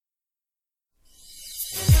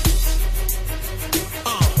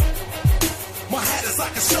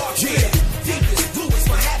a shark's fin. Deepest blue is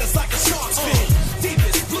my hat is like a shark's fin.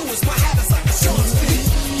 Deepest blue is my hat is like a shark's fin.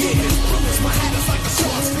 Yeah, blue is my hat is like a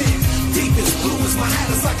shark's fin. Deepest blue is my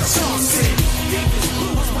hat is like a shark's fin. Deepest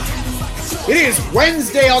blue is my hat is like a shark's fin. It is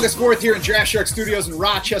Wednesday, August 4th here in Draft Shark Studios in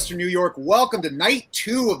Rochester, New York. Welcome to night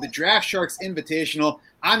 2 of the Draft Sharks Invitational.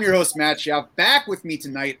 I'm your host, Matt Schauf. Back with me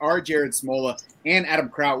tonight are Jared Smola and Adam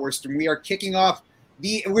Krautwurst, and we are kicking off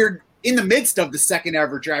we're in the midst of the second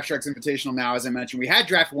ever Draft Sharks Invitational now, as I mentioned. We had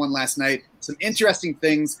Draft 1 last night. Some interesting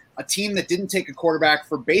things. A team that didn't take a quarterback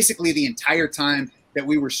for basically the entire time that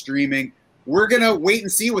we were streaming. We're going to wait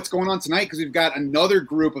and see what's going on tonight because we've got another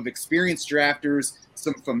group of experienced drafters,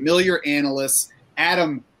 some familiar analysts.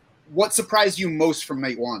 Adam, what surprised you most from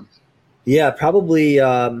night 1? Yeah, probably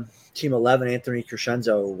Team 11, Anthony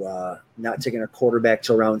Crescenzo, not taking a quarterback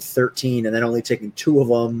till round 13 and then only taking 2 of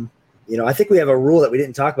them. You know, I think we have a rule that we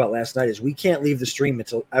didn't talk about last night is we can't leave the stream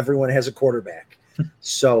until everyone has a quarterback.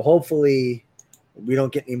 So hopefully we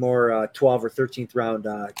don't get any more 12 or 13th round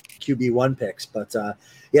QB1 picks. But,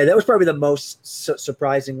 yeah, that was probably the most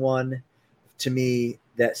surprising one to me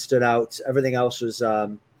that stood out. Everything else was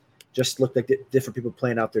just looked like different people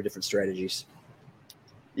playing out their different strategies.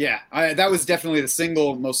 Yeah, that was definitely the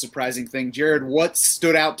single most surprising thing. Jared, what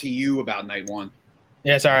stood out to you about night 1?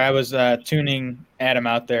 Yeah, sorry, I was tuning Adam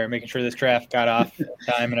out there, making sure this draft got off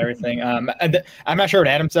time and everything. I'm not sure what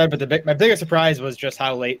Adam said, but my biggest surprise was just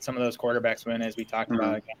how late some of those quarterbacks went, as we talked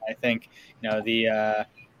about. Again, I think the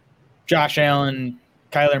Josh Allen,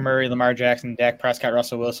 Kyler Murray, Lamar Jackson, Dak Prescott,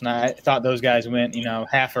 Russell Wilson. I thought those guys went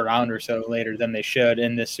half a round or so later than they should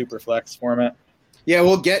in this super flex format. Yeah,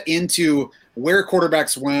 we'll get into where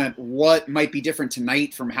quarterbacks went, what might be different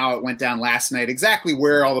tonight from how it went down last night, exactly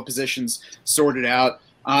where all the positions sorted out,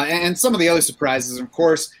 and some of the other surprises. Of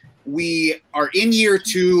course, we are in year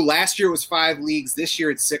 2. Last year it was 5 leagues. This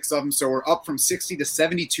year it's 6 of them, so we're up from 60 to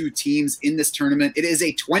 72 teams in this tournament. It is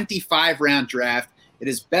a 25-round draft. It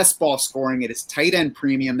is best ball scoring. It is tight end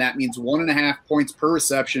premium. That means 1.5 points per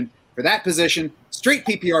reception for that position. Straight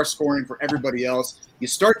PPR scoring for everybody else. You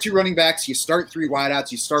start 2 running backs, you start 3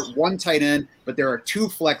 wideouts, you start 1 tight end, but there are 2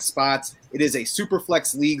 flex spots. It is a super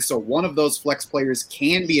flex league, so one of those flex players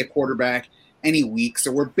can be a quarterback any week.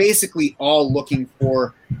 So we're basically all looking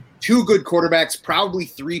for 2 good quarterbacks, probably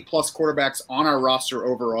 3+ quarterbacks on our roster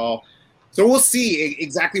overall. So we'll see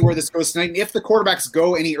exactly where this goes tonight. And if the quarterbacks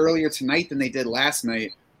go any earlier tonight than they did last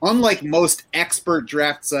night, unlike most expert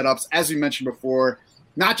draft setups, as we mentioned before,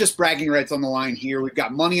 not just bragging rights on the line here. We've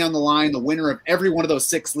got money on the line. The winner of every one of those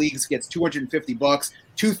 6 leagues gets $250.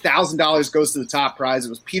 $2,000 goes to the top prize. It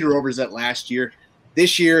was Peter Overzet last year.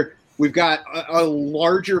 This year, we've got a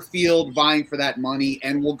larger field vying for that money,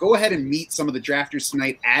 and we'll go ahead and meet some of the drafters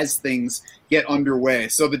tonight as things get underway.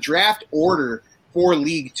 So the draft order for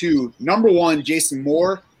League 2, number 1, Jason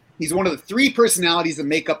Moore. He's one of the 3 personalities that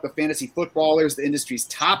make up the Fantasy Footballers, the industry's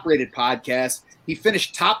top-rated podcast. He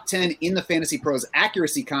finished top 10 in the Fantasy Pros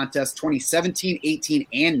Accuracy Contest 2017, 18,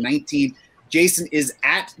 and 19. Jason is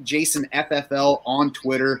at JasonFFL on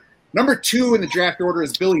Twitter. Number 2 in the draft order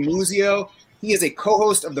is Billy Muzio. He is a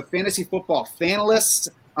co-host of the Fantasy Football Fanalists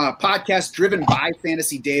podcast driven by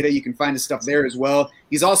fantasy data. You can find his stuff there as well.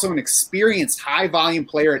 He's also an experienced high-volume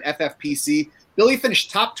player at FFPC. Billy finished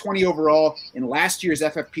top 20 overall in last year's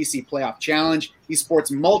FFPC Playoff Challenge. He sports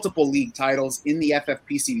multiple league titles in the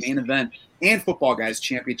FFPC Main Event and Football Guys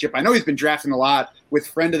Championship. I know he's been drafting a lot with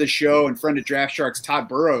friend of the show and friend of Draft Sharks, Todd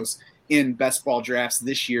Burrows, in best ball drafts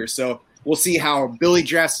this year. So we'll see how Billy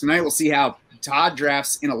drafts tonight. We'll see how Todd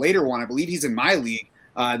drafts in a later one. I believe he's in my league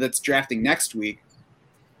that's drafting next week.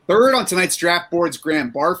 Third on tonight's draft board is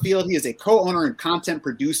Graham Barfield. He is a co-owner and content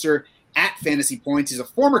producer at Fantasy Points. He's a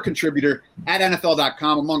former contributor at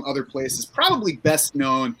NFL.com, among other places. Probably best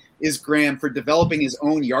known is Graham for developing his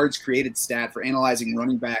own yards created stat for analyzing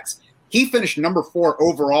running backs. He finished number 4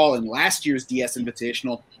 overall in last year's DS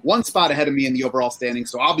Invitational, 1 spot ahead of me in the overall standing,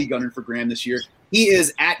 so I'll be gunning for Graham this year. He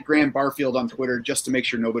is at Graham Barfield on Twitter, just to make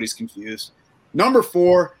sure nobody's confused. Number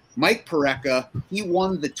 4, Mike Pareca. He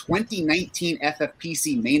won the 2019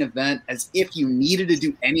 FFPC Main Event, as if you needed to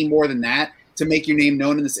do any more than that to make your name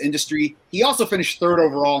known in this industry. He also finished 3rd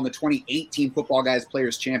overall in the 2018 Football Guys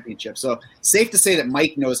Players Championship. So safe to say that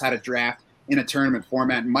Mike knows how to draft in a tournament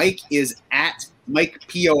format. Mike is at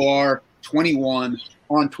MikePOR21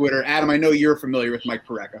 on Twitter. Adam, I know you're familiar with Mike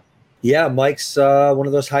Pareca. Yeah, Mike's one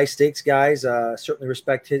of those high stakes guys. Certainly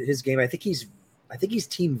respect his game. I think he's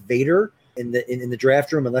Team Vader in the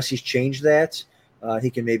draft room, unless he's changed that. He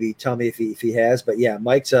can maybe tell me if he has. But yeah,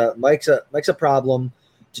 Mike's a problem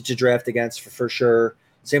to draft against for sure.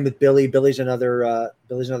 Same with Billy. Billy's another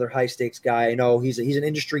high stakes guy. I know he's an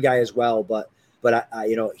industry guy as well, but but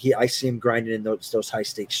I see him grinding in those high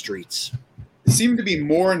stakes streets. Seem to be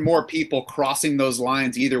more and more people crossing those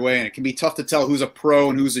lines either way, and it can be tough to tell who's a pro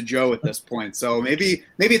and who's a Joe at this point. So maybe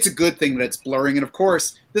it's a good thing that it's blurring. And of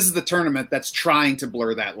course, this is the tournament that's trying to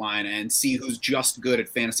blur that line and see who's just good at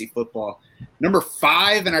fantasy football. Number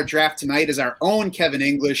 5 in our draft tonight is our own Kevin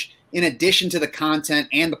English. In addition to the content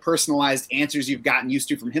and the personalized answers you've gotten used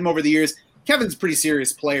to from him over the years, Kevin's a pretty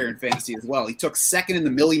serious player in fantasy as well. He took second in the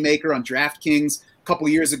Millie Maker on DraftKings a couple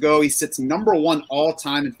years ago. He sits number 1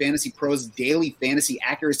 all-time in Fantasy Pros Daily Fantasy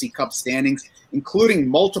Accuracy Cup standings, including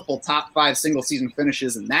multiple top 5 single-season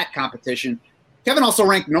finishes in that competition. Kevin also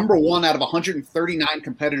ranked number 1 out of 139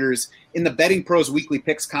 competitors in the Betting Pros Weekly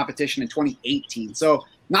Picks competition in 2018. So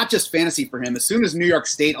not just fantasy for him. As soon as New York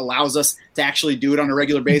State allows us to actually do it on a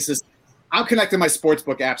regular basis, I'm connecting my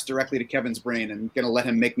sportsbook apps directly to Kevin's brain and going to let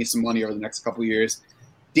him make me some money over the next couple years.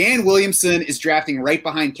 Dan Williamson is drafting right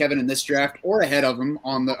behind Kevin in this draft, or ahead of him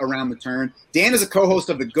around the turn. Dan is a co-host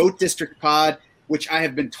of the GOAT District Pod, which I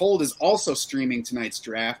have been told is also streaming tonight's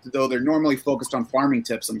draft, though they're normally focused on farming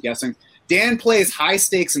tips, I'm guessing. Dan plays high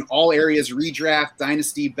stakes in all areas: redraft,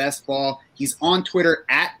 dynasty, best ball. He's on Twitter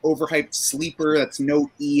at Overhyped Sleeper. That's no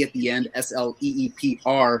E at the end,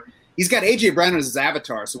 SLEEPR. He's got A.J. Brown as his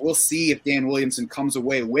avatar, so we'll see if Dan Williamson comes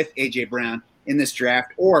away with A.J. Brown in this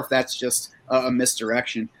draft, or if that's just a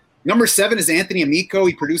misdirection. Number 7 is Anthony Amico.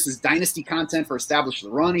 He produces dynasty content for Establish the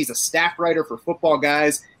Run. He's a staff writer for Football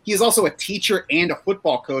Guys. He is also a teacher and a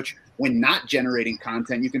football coach when not generating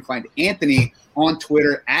content. You can find Anthony on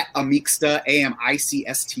Twitter at Amicsta,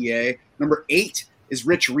 AMICSTA. Number 8 is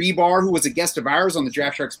Rich Rebar, who was a guest of ours on the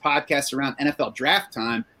Draft Sharks podcast around NFL draft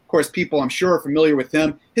time. Of course, people I'm sure are familiar with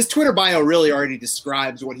him. His Twitter bio really already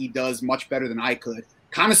describes what he does much better than I could.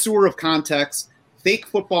 Connoisseur of context, fake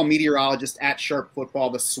football meteorologist at Sharp Football,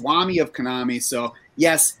 the Swami of Konami. So,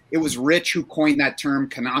 yes, it was Rich who coined that term,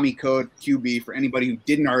 Konami Code QB, for anybody who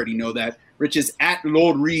didn't already know that. Rich is at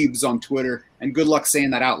Lord Reeves on Twitter, and good luck saying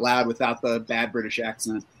that out loud without the bad British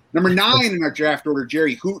accent. Number 9 in our draft order,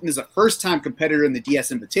 Jerry Hooton, is a first-time competitor in the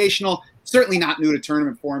DS Invitational, certainly not new to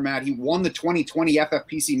tournament format. He won the 2020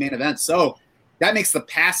 FFPC main event, so that makes the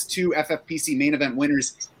past 2 FFPC main event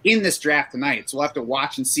winners in this draft tonight. So we'll have to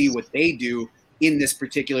watch and see what they do in this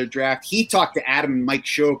particular draft. He talked to Adam and Mike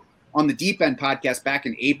Shope on the Deep End podcast back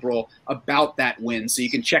in April about that win. So you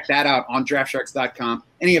can check that out on draftsharks.com,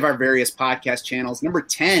 any of our various podcast channels. Number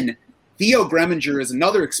 10, Theo Greminger is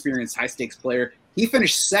another experienced high-stakes player. He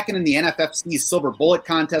finished second in the NFFC's Silver Bullet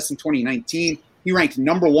contest in 2019. He ranked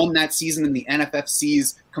number 1 that season in the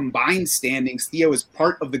NFFC's combined standings. Theo is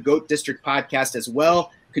part of the GOAT District podcast as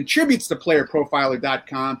well, contributes to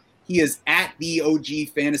playerprofiler.com. He is at the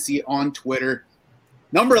OG Fantasy on Twitter.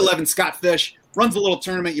 Number 11, Scott Fish, runs a little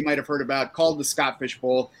tournament you might have heard about called the Scott Fish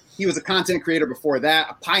Bowl. He was a content creator before that,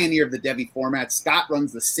 a pioneer of the Devy format. Scott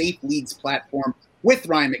runs the Safe Leagues platform with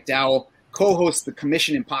Ryan McDowell, co-hosts the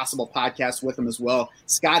Commission Impossible podcast with him as well.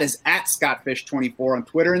 Scott is at ScottFish24 on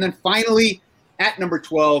Twitter. And then finally, at number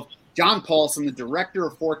 12, John Paulson, the director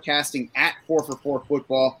of forecasting at 4for4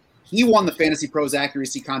 Football. He won the Fantasy Pros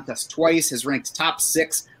Accuracy Contest twice, has ranked top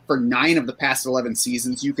 6 for 9 of the past 11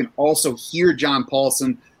 seasons. You can also hear John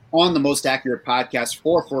Paulson on the Most Accurate podcast,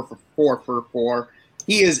 4for4.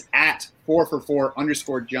 He is at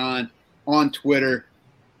 4for4_John on Twitter.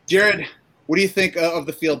 Jared, what do you think of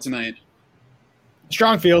the field tonight?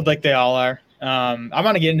 Strong field, like they all are. I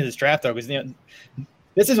want to get into this draft though, because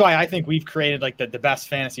this is why I think we've created like the best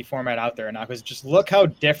fantasy format out there now. Because just look how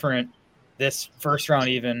different this first round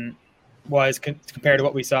even was compared to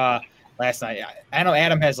what we saw last night. I know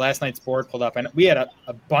Adam has last night's board pulled up, and we had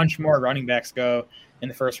a bunch more running backs go in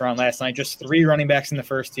the first round last night. Just 3 running backs in the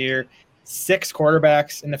first tier, 6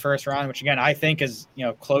 quarterbacks in the first round, which again I think is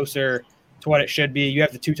closer to what it should be. You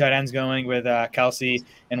have the 2 tight ends going with Kelsey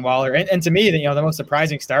and Waller, and to me, the most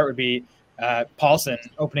surprising start would be Paulson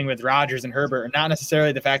opening with Rodgers and Herbert, and not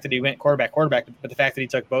necessarily the fact that he went quarterback, but the fact that he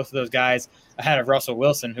took both of those guys ahead of Russell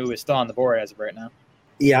Wilson, who is still on the board as of right now.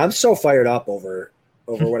 Yeah, I'm so fired up over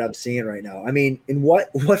what I'm seeing right now. I mean, in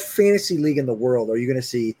what fantasy league in the world are you going to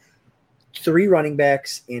see 3 running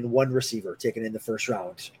backs and 1 receiver taken in the first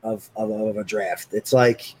round of a draft? It's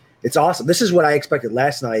awesome. This is what I expected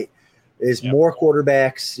last night. Is more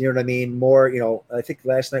quarterbacks, you know what I mean? More, I think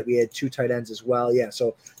last night we had 2 tight ends as well. Yeah,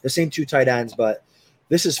 so the same 2 tight ends, but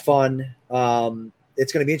this is fun.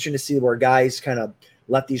 It's going to be interesting to see where guys kind of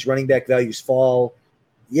let these running back values fall.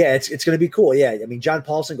 Yeah, it's going to be cool. Yeah, I mean, John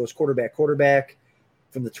Paulson goes quarterback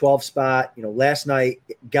from the 12 spot. Last night,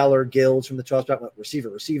 Gilds from the 12 spot went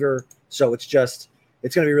receiver. So it's going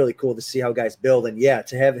to be really cool to see how guys build. And yeah,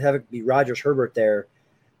 to have it be Rodgers, Herbert there,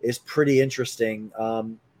 is pretty interesting.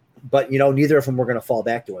 But neither of them were going to fall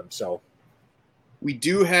back to him. So we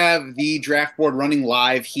do have the draft board running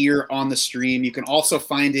live here on the stream. You can also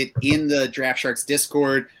find it in the Draft Sharks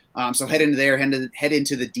Discord. So head into there, head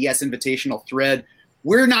into the DS Invitational thread.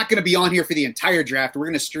 We're not going to be on here for the entire draft. We're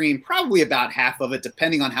going to stream probably about half of it,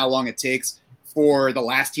 depending on how long it takes for the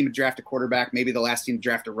last team to draft a quarterback, maybe the last team to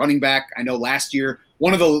draft a running back. I know last year,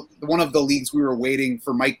 one of the leagues we were waiting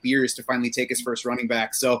for Mike Beers to finally take his first running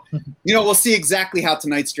back. So, we'll see exactly how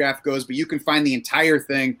tonight's draft goes, but you can find the entire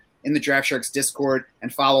thing in the Draft Sharks Discord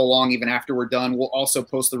and follow along even after we're done. We'll also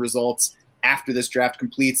post the results after this draft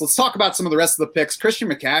completes. Let's talk about some of the rest of the picks. Christian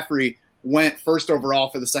McCaffrey went first overall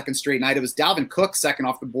for the second straight night. It was Dalvin Cook second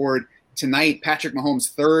off the board tonight. Patrick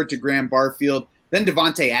Mahomes third to Graham Barfield. Then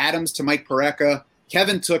Devontae Adams to Mike Parecka.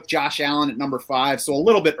 Kevin took Josh Allen at number 5, so a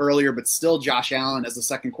little bit earlier, but still Josh Allen as the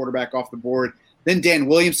second quarterback off the board. Then Dan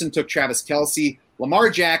Williamson took Travis Kelce. Lamar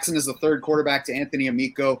Jackson is the third quarterback to Anthony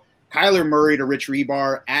Amico. Kyler Murray to Rich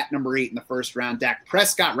Rebar at number 8 in the first round. Dak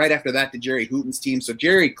Prescott right after that to Jerry Hooten's team. So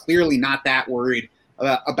Jerry clearly not that worried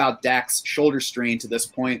about Dak's shoulder strain to this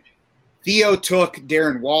point. Theo took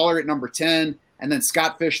Darren Waller at number 10. And then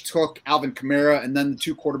Scott Fish took Alvin Kamara. And then the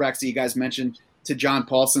two quarterbacks that you guys mentioned to John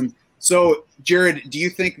Paulson. So, Jared, do you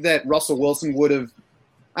think that Russell Wilson would have,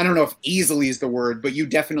 I don't know if easily is the word, but you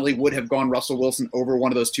definitely would have gone Russell Wilson over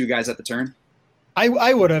one of those two guys at the turn?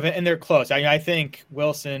 I would have, and they're close. I think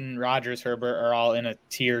Wilson, Rodgers, Herbert are all in a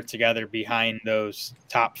tier together behind those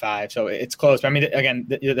top 5. So it's close. But I mean, again,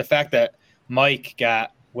 the fact that Mike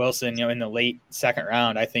got Wilson, in the late second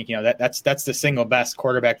round, I think, that's the single best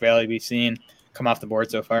quarterback value we've seen come off the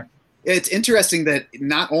board so far. It's interesting that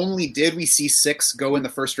not only did we see 6 go in the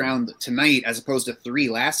first round tonight as opposed to 3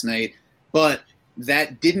 last night, but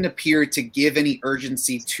that didn't appear to give any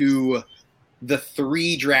urgency to the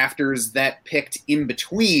 3 drafters that picked in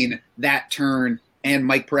between that turn and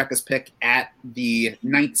Mike Parecka's pick at the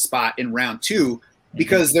 9th spot in round 2,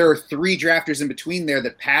 because there are 3 drafters in between there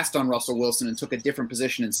that passed on Russell Wilson and took a different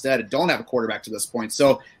position instead and don't have a quarterback to this point.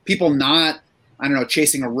 So people not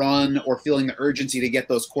chasing a run or feeling the urgency to get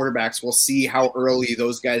those quarterbacks. We'll see how early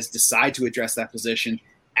those guys decide to address that position.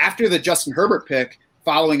 After the Justin Herbert pick,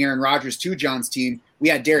 following Aaron Rodgers to John's team, we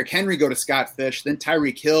had Derrick Henry go to Scott Fish, then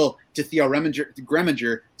Tyreek Hill to Theo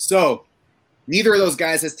Greminger. So neither of those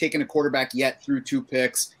guys has taken a quarterback yet through 2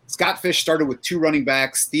 picks. Scott Fish started with 2 running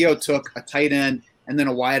backs. Theo took a tight end and then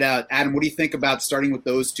a wideout. Adam, what do you think about starting with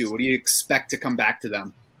those 2? What do you expect to come back to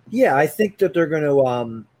them? Yeah, I think that they're going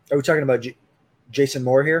to are we talking about Jason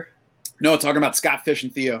Moore here? No, talking about Scott Fish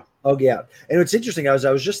and Theo. Oh, yeah. And it's interesting. I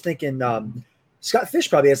was just thinking Scott Fish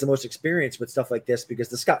probably has the most experience with stuff like this because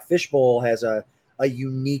the Scott Fish Bowl has a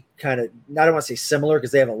unique kind of, I don't want to say similar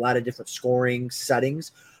because they have a lot of different scoring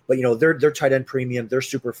settings, but they're tight end premium, they're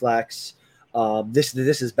super flex. This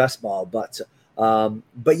is best ball, but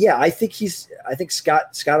yeah, I think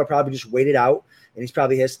Scott will probably just wait it out, and he's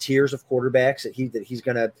probably has tiers of quarterbacks that he's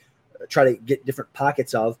going to try to get different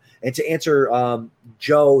pockets of. And to answer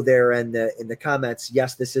Joe there in the comments,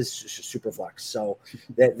 yes, this is super flex. So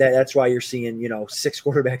that's why you're seeing 6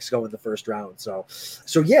 quarterbacks go in the first round. So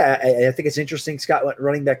yeah, I think it's interesting. Scott went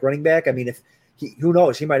running back. I mean, if who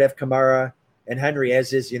knows, he might have Kamara and Henry as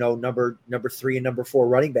his number 3 and number 4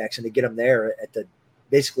 running backs, and to get him there at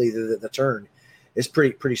the turn is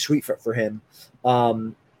pretty sweet for him.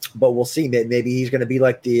 But we'll see. Maybe he's going to be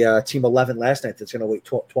like the Team 11 last night that's going to wait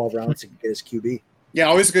 12 rounds to get his QB. Yeah,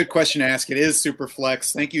 always a good question to ask. It is super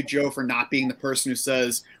flex. Thank you, Joe, for not being the person who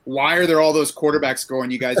says, why are there all those quarterbacks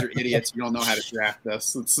going? You guys are idiots. You don't know how to draft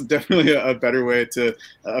this. It's definitely a better way to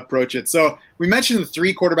approach it. So we mentioned the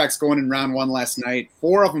 3 quarterbacks going in round 1 last night.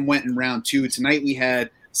 4 of them went in round 2. Tonight we had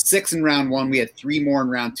 6 in round 1. We had 3 more in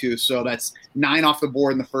round 2. So that's 9 off the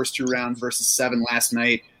board in the first 2 rounds versus 7 last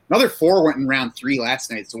night. Another 4 went in round 3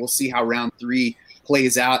 last night, so we'll see how round 3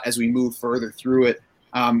 plays out as we move further through it.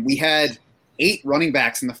 We had 8 running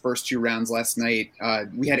backs in the first 2 rounds last night.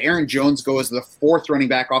 We had Aaron Jones go as the 4th running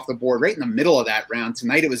back off the board right in the middle of that round.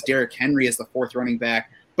 Tonight it was Derrick Henry as the 4th running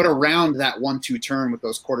back, but around that 1-2 turn with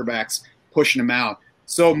those quarterbacks pushing him out.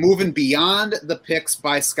 So moving beyond the picks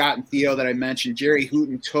by Scott and Theo that I mentioned, Jerry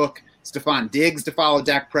Hooten took Stephon Diggs to follow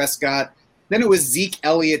Dak Prescott. Then it was Zeke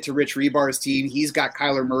Elliott to Rich Rebar's team. He's got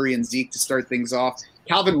Kyler Murray and Zeke to start things off.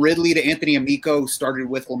 Calvin Ridley to Anthony Amico, who started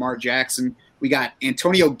with Lamar Jackson. We got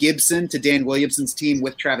Antonio Gibson to Dan Williamson's team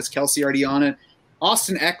with Travis Kelce already on it.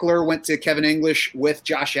 Austin Eckler went to Kevin English with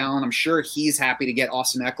Josh Allen. I'm sure he's happy to get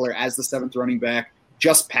Austin Eckler as the 7th running back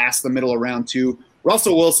just past the middle of round 2.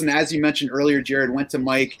 Russell Wilson, as you mentioned earlier, Jared, went to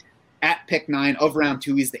Mike. at pick 9 of round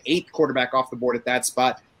 2. He's the 8th quarterback off the board at that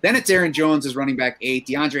spot. Then it's Aaron Jones as running back 8,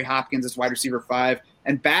 DeAndre Hopkins as wide receiver 5,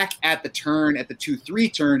 and back at the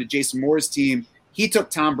 2-3 turn to Jason Moore's team, he took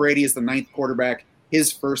Tom Brady as the 9th quarterback,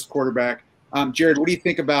 his first quarterback. Jared, what do you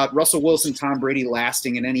think about Russell Wilson, Tom Brady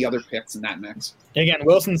lasting, and any other picks in that mix? Again,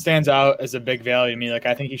 Wilson stands out as a big value to me. Like,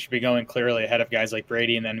 I think he should be going clearly ahead of guys like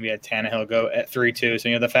Brady, and then we had Tannehill go at 3-2.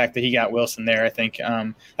 So, the fact that he got Wilson there, I think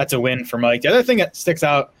that's a win for Mike. The other thing that sticks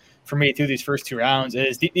out for me through these first 2 rounds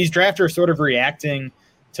is these drafters are sort of reacting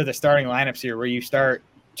to the starting lineups here, where you have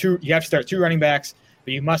to start 2 running backs,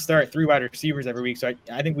 but you must start 3 wide receivers every week. So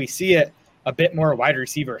I think we see it a bit more wide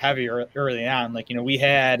receiver heavy early on. Like, we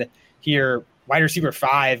had here wide receiver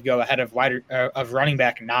 5 go ahead of running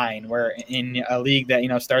back 9, where in a league that,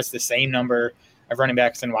 starts the same number of running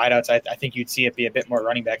backs and wideouts, I think you'd see it be a bit more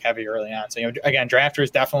running back heavy early on. So, again, drafters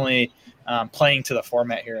definitely playing to the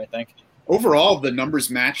format here, I think. Overall, the numbers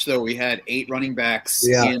match, though. We had 8 running backs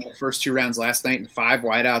in the first 2 rounds last night and 5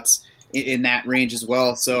 wideouts in that range as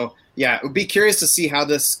well. So, yeah, it would be curious to see how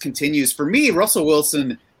this continues. For me, Russell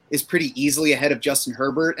Wilson is pretty easily ahead of Justin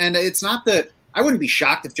Herbert. And it's not that I wouldn't be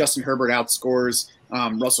shocked if Justin Herbert outscores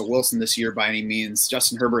Russell Wilson this year by any means.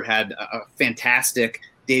 Justin Herbert had a fantastic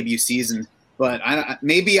debut season. But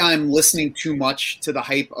maybe I'm listening too much to the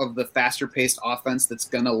hype of the faster-paced offense that's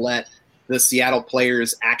going to let the Seattle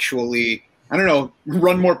players actually,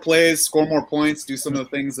 run more plays, score more points, do some of the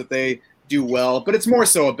things that they do well. But it's more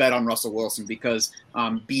so a bet on Russell Wilson because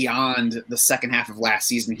beyond the second half of last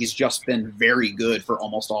season, he's just been very good for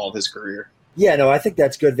almost all of his career. Yeah, no, I think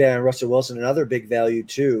that's good value on Russell Wilson. Another big value,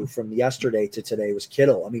 too, from yesterday to today was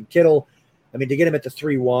Kittle. Kittle, to get him at the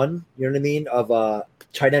 3-1, you know what I mean, of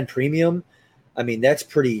tight end premium, that's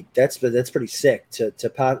pretty sick to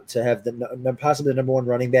have the possibly the number 1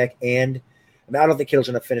 running back. And I don't think Kittle's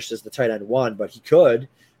going to finish as the tight end 1, but he could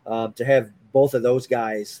to have both of those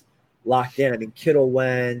guys locked in. Kittle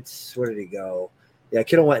went, where did he go? Yeah,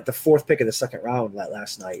 Kittle went at the 4th pick of the 2nd round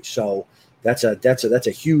last night. So that's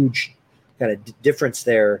a huge kind of difference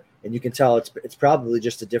there. And you can tell it's probably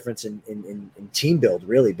just a difference in team build,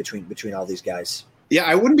 really, between all these guys. Yeah,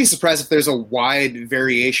 I wouldn't be surprised if there's a wide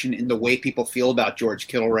variation in the way people feel about George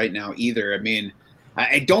Kittle right now either.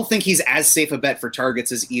 I don't think he's as safe a bet for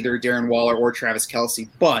targets as either Darren Waller or Travis Kelce,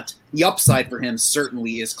 but the upside for him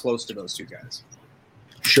certainly is close to those 2 guys.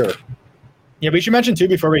 Sure. Yeah, we should mention, too,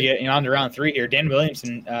 before we get on to round 3 here, Dan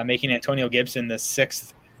Williamson making Antonio Gibson the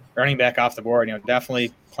 6th running back off the board.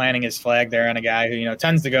 Definitely planting his flag there on a guy who,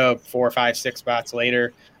 tends to go 4, 5, 6 spots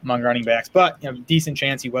later among running backs. But, decent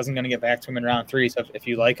chance he wasn't going to get back to him in round 3. So if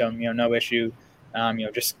you like him, no issue,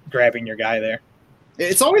 just grabbing your guy there.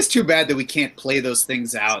 It's always too bad that we can't play those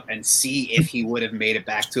things out and see if he would have made it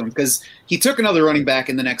back to him, because he took another running back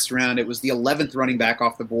in the next round. It was the 11th running back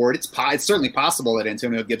off the board. It's certainly possible that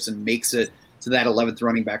Antonio Gibson makes it to that 11th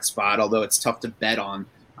running back spot, although it's tough to bet on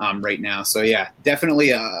right now. So, yeah, definitely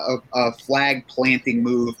a flag planting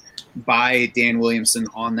move by Dan Williamson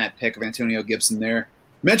on that pick of Antonio Gibson there.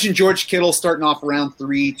 Mentioned George Kittle starting off round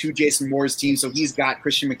 3 to Jason Moore's team. So he's got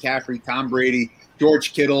Christian McCaffrey, Tom Brady,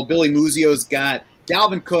 George Kittle. Billy Muzio's got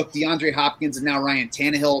Dalvin Cook, DeAndre Hopkins, and now Ryan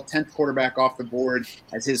Tannehill, 10th quarterback off the board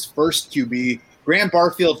as his first QB. Graham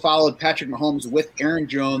Barfield followed Patrick Mahomes with Aaron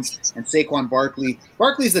Jones and Saquon Barkley.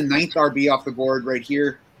 Barkley's the 9th RB off the board right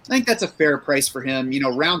here. I think that's a fair price for him.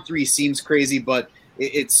 Round 3 seems crazy, but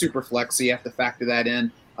it's super flex, so you have to factor that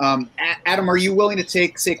in. Adam, are you willing to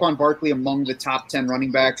take Saquon Barkley among the top 10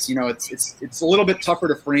 running backs? It's a little bit tougher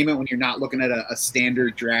to frame it when you're not looking at a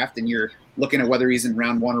standard draft and you're looking at whether he's in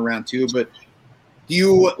round 1 or round 2, but do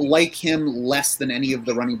you like him less than any of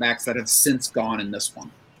the running backs that have since gone in this one?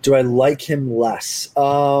 Do I like him less?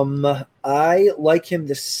 I like him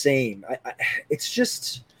the same. It's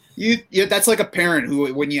just that's like a parent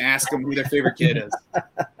who, when you ask them who their favorite kid is.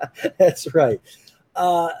 That's right.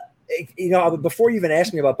 Before you even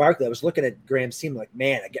asked me about Barkley, I was looking at Graham's team like,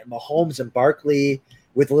 man, I get Mahomes and Barkley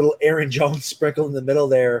with a little Aaron Jones sprinkled in the middle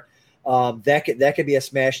there. That could be a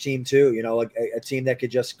smash team too. Like a team that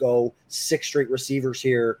could just go 6 straight receivers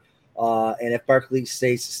here. And if Barkley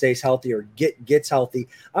stays healthy or gets healthy,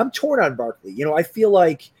 I'm torn on Barkley. I feel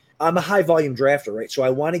like I'm a high volume drafter, right? So I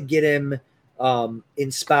want to get him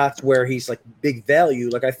in spots where he's like big value.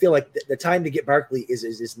 Like I feel like the time to get Barkley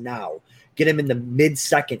is now. Get him in the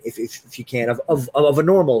mid-second if you can of a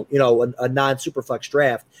normal, a non-superflex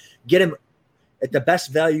draft. Get him at the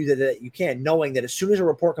best value that you can, knowing that as soon as a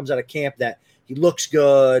report comes out of camp that he looks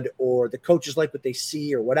good or the coaches like what they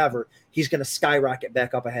see or whatever, he's going to skyrocket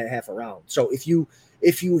back up half a round. So if you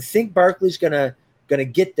think Barkley's going to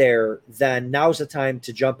get there, then now's the time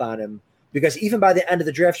to jump on him because even by the end of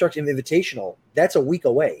the Draft Sharks Invitational, that's a week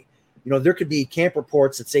away. There could be camp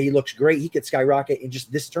reports that say he looks great. He could skyrocket in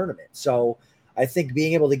just this tournament. So I think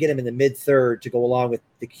being able to get him in the mid-third to go along with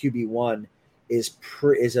the QB1 is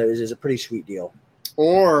a pretty sweet deal.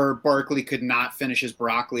 Or Barkley could not finish his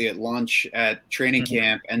broccoli at lunch at training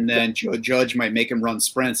camp, and then Joe Judge might make him run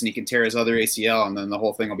sprints, and he can tear his other ACL, and then the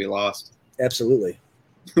whole thing will be lost. Absolutely.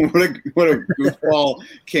 what a goofball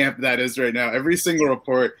camp that is right now. Every single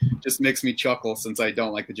report just makes me chuckle since I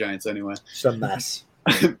don't like the Giants anyway. It's a mess.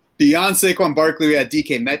 Beyond Saquon Barkley, we had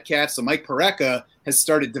DK Metcalf. So Mike Pareca has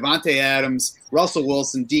started Devontae Adams, Russell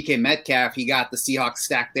Wilson, DK Metcalf. He got the Seahawks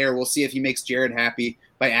stack there. We'll see if he makes Jared happy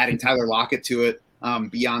by adding Tyler Lockett to it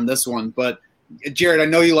beyond this one. But, Jared, I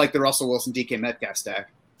know you like the Russell Wilson, DK Metcalf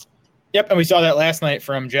stack. Yep, and we saw that last night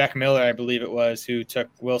from Jack Miller, I believe it was, who took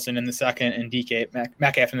Wilson in the second and DK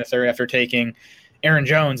Metcalf in the third after taking Aaron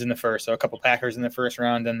Jones in the first. So a couple Packers in the first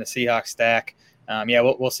round, then the Seahawks stack.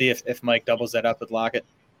 We'll see if Mike doubles that up with Lockett.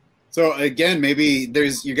 So, again, maybe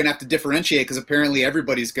you're going to have to differentiate because apparently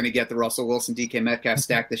everybody's going to get the Russell Wilson, DK Metcalf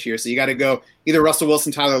stack this year. So you got to go either Russell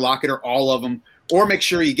Wilson, Tyler Lockett, or all of them, or make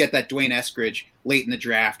sure you get that Dwayne Eskridge late in the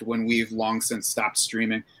draft when we've long since stopped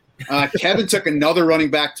streaming. Kevin took another running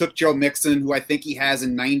back, took Joe Mixon, who I think he has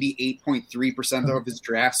in 98.3% of his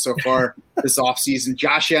drafts so far this offseason.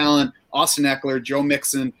 Josh Allen, Austin Eckler, Joe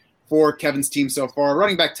Mixon for Kevin's team so far.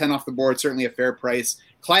 Running back 10 off the board, certainly a fair price.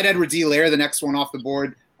 Clyde Edwards-Helaire, the next one off the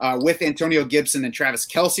board. With Antonio Gibson and Travis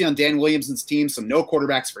Kelce on Dan Williamson's team, so no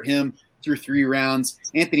quarterbacks for him through 3 rounds.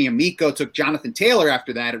 Anthony Amico took Jonathan Taylor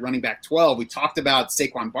after that at running back 12. We talked about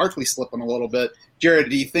Saquon Barkley slipping a little bit. Jared,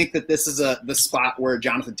 do you think that this is the spot where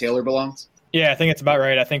Jonathan Taylor belongs? Yeah, I think it's about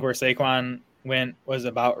right. I think where Saquon went was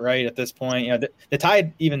about right at this point. The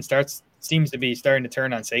tide even seems to be starting to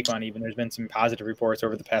turn on Saquon even. There's been some positive reports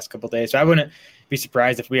over the past couple of days. So I wouldn't be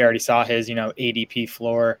surprised if we already saw his, ADP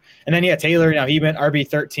floor. And then, Taylor, he went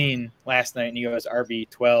RB13 last night and he goes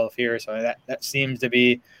RB12 here. So that seems to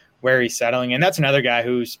be where he's settling. And that's another guy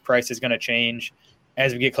whose price is going to change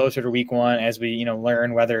as we get closer to week 1, as we,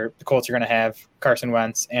 learn whether the Colts are going to have Carson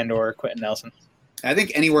Wentz and or Quentin Nelson. I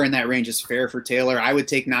think anywhere in that range is fair for Taylor. I would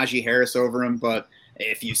take Najee Harris over him, but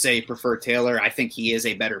if you say prefer Taylor, I think he is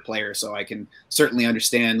a better player, so I can certainly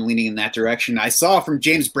understand leaning in that direction. I saw from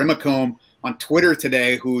James Brimacombe on Twitter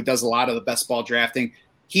today, who does a lot of the best ball drafting,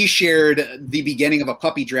 he shared the beginning of a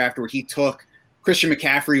puppy draft where he took Christian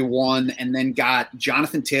McCaffrey 1 and then got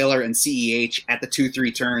Jonathan Taylor and CEH at the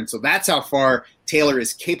 2-3 turn. So that's how far Taylor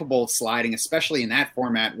is capable of sliding, especially in that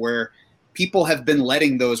format where people have been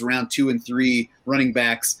letting those round 2 and 3 running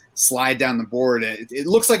backs slide down the board. It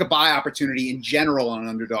looks like a buy opportunity in general on an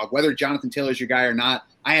underdog, whether Jonathan Taylor's your guy or not.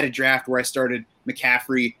 I had a draft where I started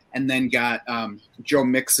McCaffrey and then got Joe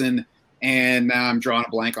Mixon, and now I'm drawing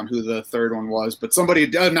a blank on who the third one was, but somebody,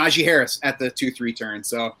 Najee Harris at the 2-3 turn.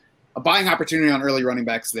 So a buying opportunity on early running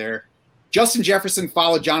backs there. Justin Jefferson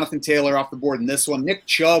followed Jonathan Taylor off the board in this one. Nick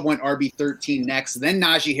Chubb went RB13 next, then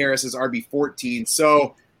Najee Harris is RB14.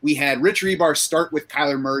 So we had Rich Rebar start with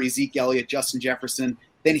Kyler Murray, Zeke Elliott, Justin Jefferson.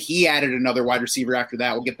 Then he added another wide receiver after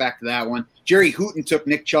that. We'll get back to that one. Jerry Hooton took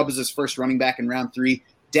Nick Chubb as his first running back in round 3.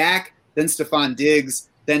 Dak, then Stephon Diggs,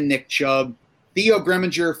 then Nick Chubb. Theo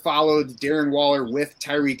Greminger followed Darren Waller with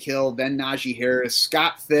Tyreek Hill, then Najee Harris,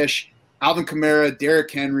 Scott Fish, Alvin Kamara,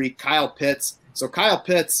 Derrick Henry, Kyle Pitts. So Kyle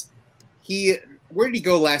Pitts, where did he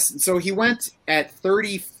go last? So he went at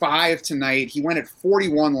 35 tonight. He went at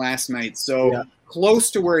 41 last night. So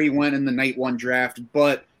close to where he went in the night 1 draft,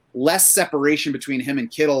 but less separation between him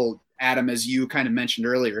and Kittle, Adam, as you kind of mentioned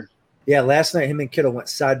earlier. Yeah, last night him and Kittle went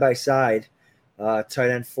side by side, tight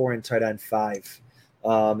end 4 and tight end 5.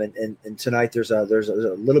 And tonight there's a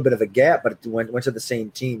little bit of a gap, but it went to the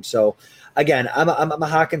same team. So again, I'm a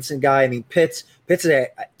Hawkinson guy. I mean, Pitts to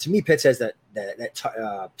me, Pitts has that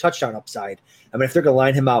touchdown upside. I mean, if they're going to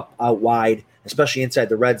line him out wide, especially inside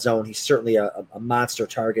the red zone, he's certainly a monster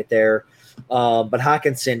target there. But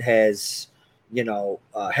Hawkinson has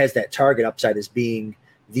that target upside as being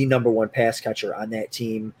the number 1 pass catcher on that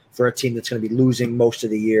team for a team that's going to be losing most of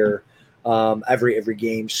the year, every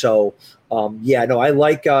game. So I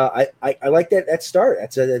like that start.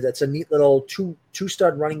 That's a neat little two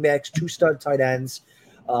stud running backs, 2 stud tight ends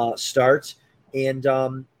start, and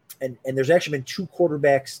there's actually been 2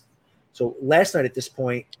 quarterbacks. So last night at this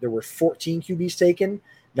point there were 14 QBs taken.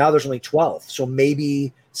 Now there's only 12. So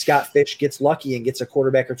maybe Scott Fish gets lucky and gets a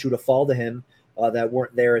quarterback or 2 to fall to him that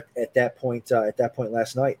weren't there at that point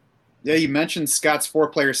last night. Yeah, you mentioned Scott's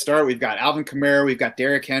 4-player start. We've got Alvin Kamara, we've got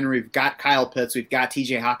Derrick Henry, we've got Kyle Pitts, we've got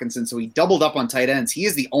TJ Hawkinson. So he doubled up on tight ends. He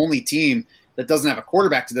is the only team that doesn't have a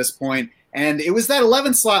quarterback to this point. And it was that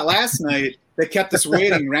 11 slot last night that kept us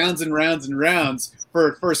waiting rounds and rounds and rounds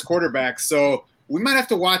for first quarterback. So we might have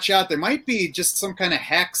to watch out. There might be just some kind of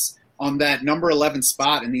hex on that number 11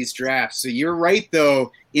 spot in these drafts. So you're right,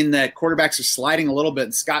 though, in that quarterbacks are sliding a little bit,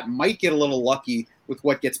 and Scott might get a little lucky with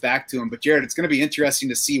what gets back to him. But, Jared, it's going to be interesting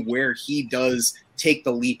to see where he does take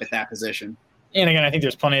the leap at that position. And, again, I think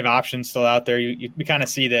there's plenty of options still out there. We kind of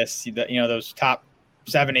see this, those top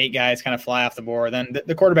 7-8 guys kind of fly off the board. Then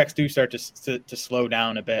the quarterbacks do start to slow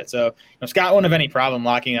down a bit. So Scott won't have any problem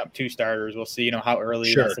locking up 2 starters. We'll see, how early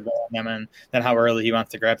he wants to go on them, and then how early he wants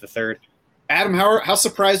to grab the third. Adam, how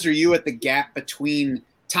surprised are you at the gap between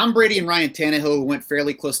Tom Brady and Ryan Tannehill, who went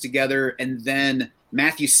fairly close together, and then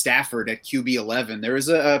Matthew Stafford at QB 11? There is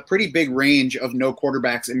a pretty big range of no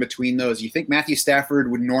quarterbacks in between those. You think Matthew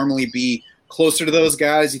Stafford would normally be closer to those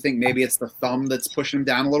guys? You think maybe it's the thumb that's pushing him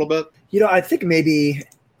down a little bit? I think maybe,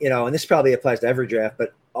 and this probably applies to every draft,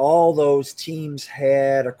 but all those teams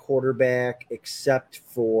had a quarterback except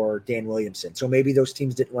for Dan Williamson. So maybe those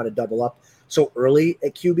teams didn't want to double up so early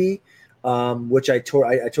at QB. Which I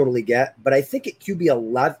totally get. But I think at QB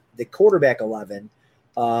 11, the quarterback 11,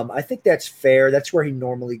 I think that's fair. That's where he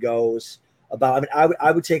normally goes.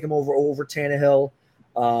 I would take him over Tannehill.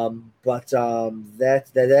 But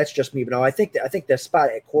that's just me. But no, I think that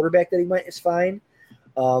spot at quarterback that he went is fine.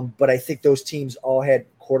 But I think those teams all had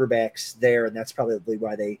quarterbacks there, and that's probably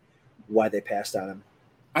why they passed on him.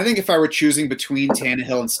 I think if I were choosing between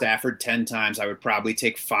Tannehill and Stafford 10 times, I would probably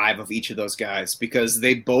take 5 of each of those guys because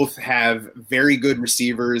they both have very good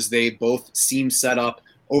receivers. They both seem set up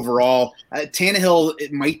overall. Tannehill,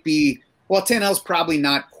 Tannehill's probably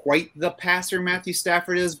not quite the passer Matthew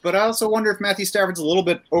Stafford is, but I also wonder if Matthew Stafford's a little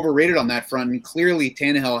bit overrated on that front, and clearly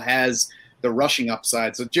Tannehill has the rushing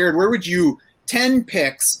upside. So, Jared, where would you – 10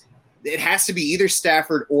 picks, it has to be either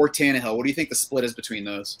Stafford or Tannehill. What do you think the split is between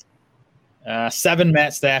those? 7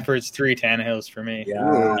 Matt Staffords, 3 Tannehills for me.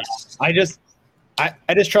 Yeah. I just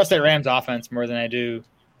trust that Rams offense more than I do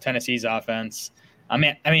Tennessee's offense. I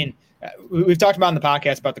mean, we've talked about in the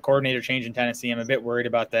podcast about the coordinator change in Tennessee. I'm a bit worried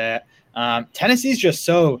about that. Tennessee's just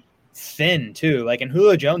so thin too. And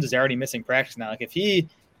Julio Jones is already missing practice now. If he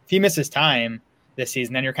misses time this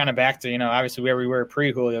season, then you're kind of back to obviously where we were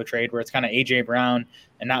pre-Julio trade, where it's kind of AJ Brown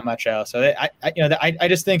and not much else. So I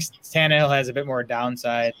just think Tannehill has a bit more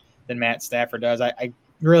downside than Matt Stafford does. I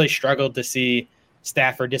really struggled to see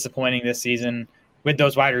Stafford disappointing this season with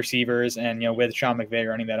those wide receivers and with Sean McVay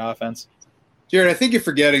running that offense. Jared, I think you're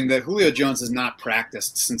forgetting that Julio Jones has not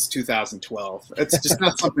practiced since 2012. It's just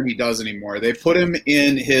not something he does anymore. They put him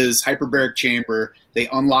in his hyperbaric chamber. They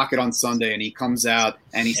unlock it on Sunday, and he comes out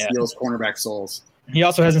and he steals cornerback souls. He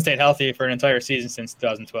also hasn't stayed healthy for an entire season since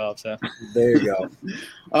 2012. So there you go.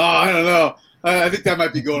 I don't know. I think that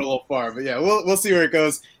might be going a little far, but yeah, we'll see where it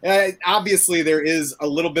goes. Obviously, there is a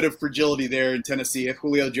little bit of fragility there in Tennessee if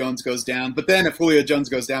Julio Jones goes down. But then if Julio Jones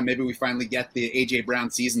goes down, maybe we finally get the A.J.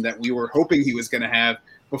 Brown season that we were hoping he was going to have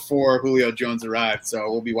before Julio Jones arrived.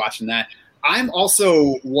 So we'll be watching that. I'm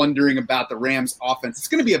also wondering about the Rams offense. It's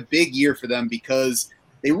going to be a big year for them because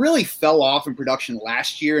they really fell off in production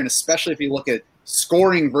last year, and especially if you look at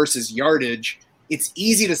scoring versus yardage, it's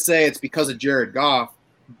easy to say it's because of Jared Goff,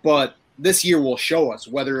 but this year will show us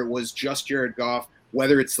whether it was just Jared Goff,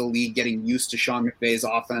 whether it's the league getting used to Sean McVay's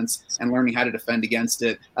offense and learning how to defend against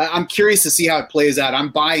it. I'm curious to see how it plays out. I'm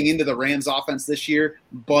buying into the Rams offense this year,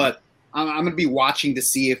 but I'm going to be watching to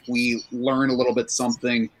see if we learn a little bit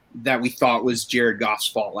something that we thought was Jared Goff's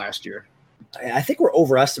fault last year. I think we're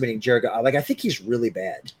overestimating Jared Goff. I think he's really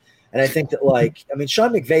bad. And I think that,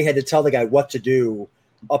 Sean McVay had to tell the guy what to do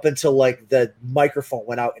up until, the microphone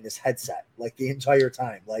went out in his headset, the entire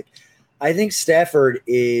time. I think Stafford,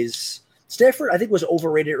 I think, was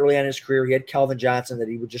overrated early on in his career. He had Calvin Johnson that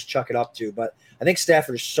he would just chuck it up to. But I think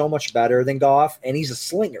Stafford is so much better than Goff, and he's a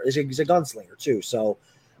slinger. He's a gunslinger, too. So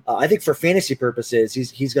I think for fantasy purposes,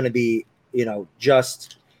 he's going to be,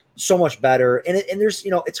 just so much better. And there's,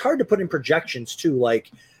 it's hard to put in projections, too,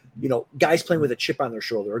 guys playing with a chip on their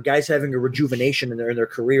shoulder or guys having a rejuvenation in their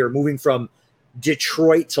career, moving from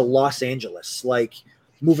Detroit to Los Angeles,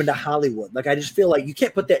 moving to Hollywood. I just feel like you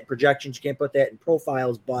can't put that in projections. You can't put that in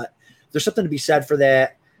profiles, but there's something to be said for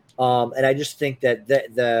that. And I just think that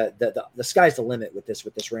the sky's the limit with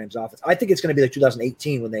this Rams offense. I think it's going to be like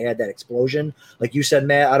 2018 when they had that explosion. Like you said,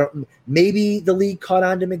 Matt, maybe the league caught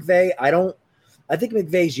on to McVay. I think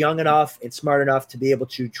McVay's young enough and smart enough to be able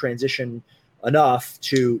to transition enough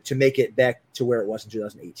to make it back to where it was in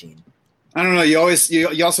 2018. I don't know. You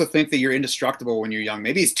also think that you're indestructible when you're young.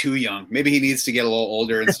 Maybe he's too young. Maybe he needs to get a little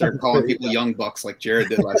older and start calling people young bucks like Jared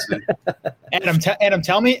did last night. Adam,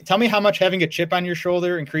 tell me how much having a chip on your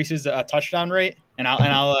shoulder increases a touchdown rate, and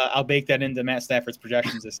I'll bake that into Matt Stafford's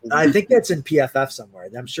projections this season. I think that's in PFF somewhere.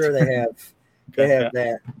 I'm sure they have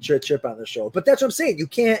that chip on their shoulder. But that's what I'm saying. You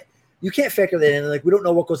can't factor that in. Like, we don't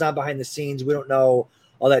know what goes on behind the scenes. We don't know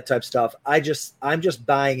all that type of stuff. I'm just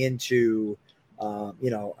buying into.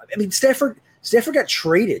 Stafford got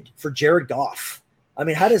traded for Jared Goff. I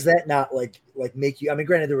mean, how does that not like make you? I mean,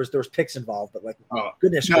 granted, there was picks involved, but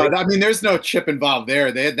goodness. No, I mean, there's no chip involved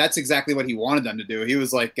there. That's exactly what he wanted them to do. He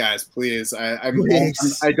was like, guys, please, I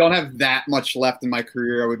don't have that much left in my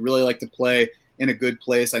career. I would really like to play in a good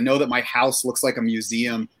place. I know that my house looks like a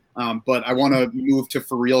museum, but I want to move to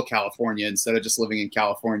for real California instead of just living in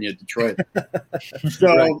California, Detroit.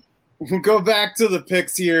 So. Right. We'll go back to the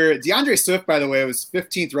picks here. DeAndre Swift, by the way, was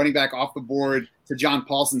 15th running back off the board to John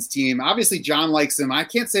Paulson's team. Obviously, John likes him. I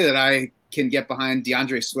can't say that I can get behind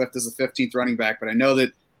DeAndre Swift as a 15th running back, but I know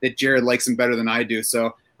that Jared likes him better than I do.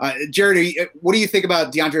 So, Jared, what do you think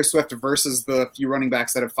about DeAndre Swift versus the few running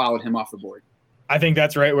backs that have followed him off the board? I think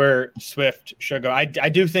that's right where Swift should go. I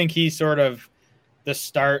do think he's sort of the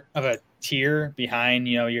start of a tier behind,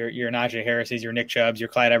 your Najee Harris's, your Nick Chubb's, your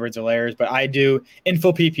Clyde Edwards-Helaire's, but I do in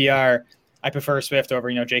full PPR. I prefer Swift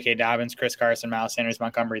over, J.K. Dobbins, Chris Carson, Miles Sanders,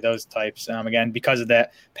 Montgomery, those types. Again, because of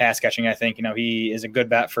that pass catching, I think he is a good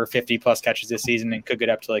bet for 50+ catches this season and could get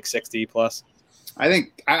up to like 60+. I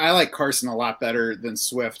think I like Carson a lot better than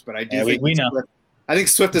Swift, but I do think we know. I think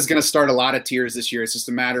Swift is going to start a lot of tiers this year. It's just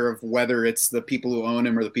a matter of whether it's the people who own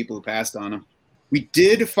him or the people who passed on him. We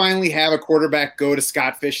did finally have a quarterback go to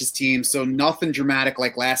Scott Fish's team, so nothing dramatic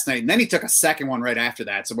like last night. And then he took a second one right after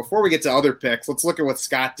that. So before we get to other picks, let's look at what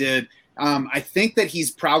Scott did. I think that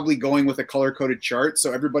he's probably going with a color-coded chart,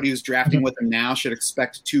 so everybody who's drafting with him now should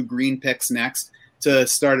expect 2 green picks next to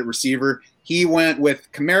start at receiver. He went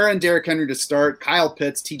with Kamara and Derrick Henry to start, Kyle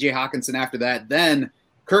Pitts, TJ Hawkinson after that, then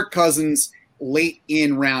Kirk Cousins late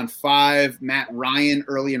in round 5, Matt Ryan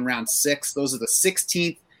early in round 6. Those are the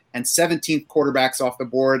 16th and 17th quarterbacks off the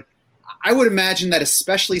board. I would imagine that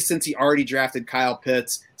especially since he already drafted Kyle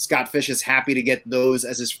Pitts, Scott Fish is happy to get those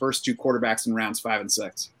as his first 2 quarterbacks in rounds 5 and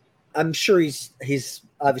 6. I'm sure he's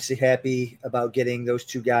obviously happy about getting those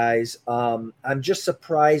 2 guys. I'm just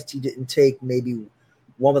surprised he didn't take maybe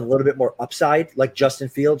one with a little bit more upside, like Justin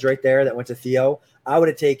Fields right there that went to Theo. I would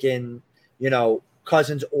have taken,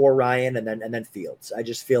 Cousins or Ryan and then Fields. I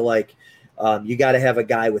just feel like you got to have a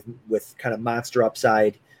guy with kind of monster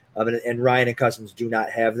upside. And Ryan and Cousins do not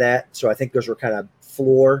have that. So I think those were kind of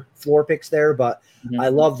floor picks there. But I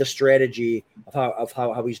love the strategy of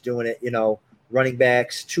how he's doing it. Running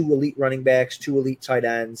backs, 2 elite running backs, 2 elite tight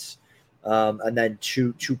ends, and then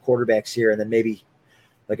two quarterbacks here. And then maybe,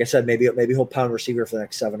 like I said, maybe he'll pound receiver for the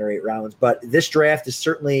next 7 or 8 rounds. But this draft is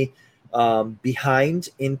certainly behind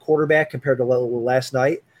in quarterback compared to last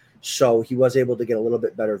night. So he was able to get a little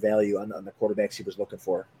bit better value on the quarterbacks he was looking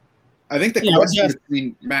for. I think the question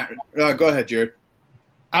between Matt. Go ahead, Jared.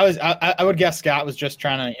 I would guess Scott was just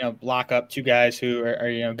trying to block up 2 guys who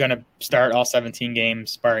are going to start all 17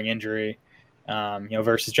 games barring injury,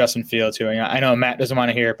 versus Justin Fields, who I know Matt doesn't want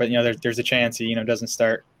to hear, but there's a chance he doesn't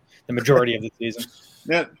start the majority of the season.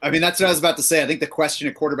 Yeah, I mean that's what I was about to say. I think the question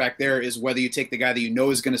at quarterback there is whether you take the guy that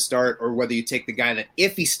is going to start or whether you take the guy that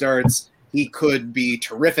if he starts, he could be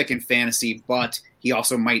terrific in fantasy, but he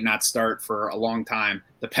also might not start for a long time,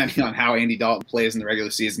 depending on how Andy Dalton plays in the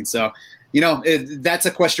regular season. So, that's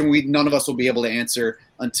a question none of us will be able to answer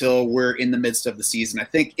until we're in the midst of the season. I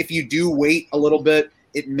think if you do wait a little bit,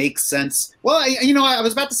 it makes sense. Well, I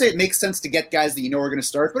was about to say it makes sense to get guys that are going to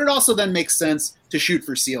start, but it also then makes sense to shoot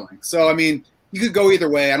for ceiling. So, I mean, you could go either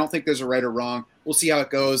way. I don't think there's a right or wrong. We'll see how it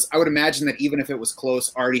goes. I would imagine that even if it was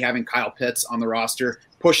close, already having Kyle Pitts on the roster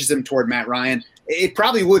pushes him toward Matt Ryan. It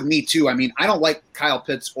probably would me too. I mean, I don't like Kyle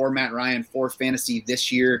Pitts or Matt Ryan for fantasy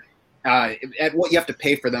this year. At what you have to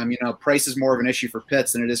pay for them, price is more of an issue for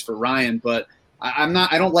Pitts than it is for Ryan. But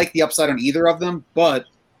I don't like the upside on either of them. But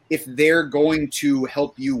if they're going to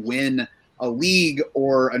help you win a league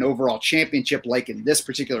or an overall championship, like in this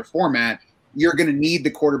particular format, you're going to need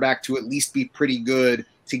the quarterback to at least be pretty good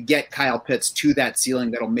to get Kyle Pitts to that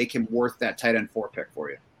ceiling that'll make him worth that tight end 4 pick for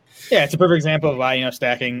you. Yeah, it's a perfect example of why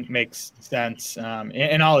stacking makes sense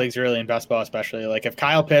in all leagues, really, in best ball especially. Like if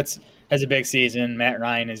Kyle Pitts has a big season, Matt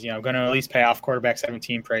Ryan is going to at least pay off quarterback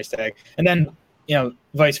 17 price tag, and then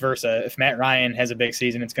vice versa. If Matt Ryan has a big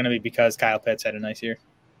season, it's going to be because Kyle Pitts had a nice year.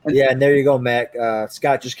 Yeah, and there you go, Matt.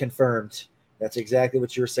 Scott just confirmed that's exactly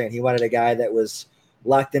what you were saying. He wanted a guy that was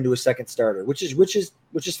locked into a second starter, which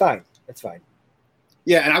is fine. That's fine.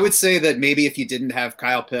 Yeah, and I would say that maybe if you didn't have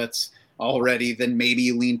Kyle Pitts already, then maybe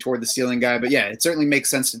you lean toward the ceiling guy. But yeah, it certainly makes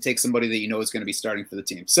sense to take somebody that you know is going to be starting for the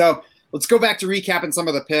team. So let's go back to recapping some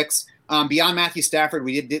of the picks. Beyond Matthew Stafford,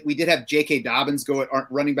 we did have J.K. Dobbins go at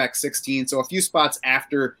running back 16, so a few spots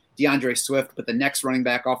after DeAndre Swift, but the next running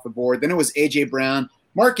back off the board. Then it was A.J. Brown.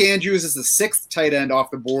 Mark Andrews is the 6th tight end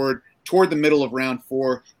off the board toward the middle of round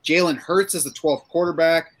 4. Jalen Hurts is the 12th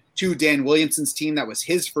quarterback to Dan Williamson's team. That was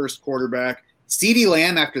his first quarterback. CeeDee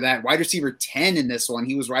Lamb after that, wide receiver 10 in this one.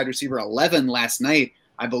 He was wide receiver 11 last night,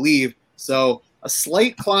 I believe. So a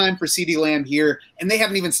slight climb for CeeDee Lamb here, and they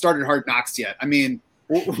haven't even started Hard Knocks yet. I mean,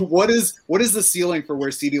 what is the ceiling for where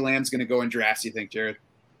CeeDee Lamb's going to go in drafts, you think, Jared?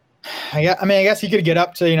 I guess he could get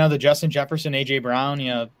up to, the Justin Jefferson, A.J. Brown,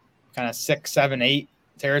 kind of 6, 7, 8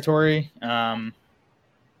 territory.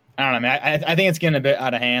 I don't know, man. I think it's getting a bit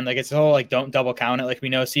out of hand. Like, it's the whole, don't double count it. Like, we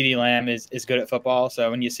know CeeDee Lamb is good at football.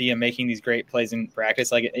 So when you see him making these great plays in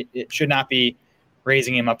practice, like, it should not be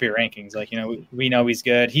raising him up your rankings. Like, we know he's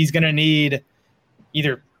good. He's going to need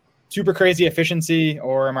either super crazy efficiency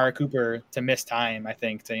or Amari Cooper to miss time, I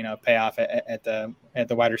think, to, pay off at the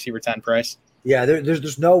wide receiver 10 price. Yeah,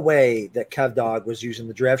 there's no way that Kev Dog was using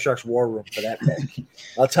the Draft Sharks war room for that pick.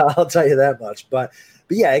 I'll tell you that much. But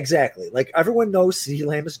yeah, exactly. Like, everyone knows CeeDee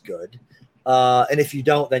Lamb is good, and if you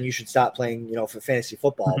don't, then you should stop playing, for fantasy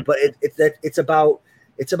football. But it's about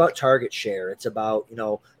target share. It's about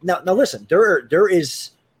now listen. There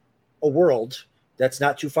is a world that's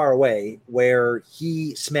not too far away where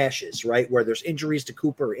he smashes, right? Where there's injuries to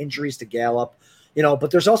Cooper, injuries to Gallup,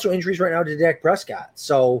 but there's also injuries right now to Dak Prescott.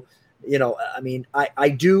 So. I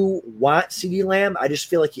do want CeeDee Lamb. I just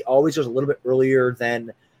feel like he always goes a little bit earlier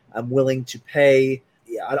than I'm willing to pay.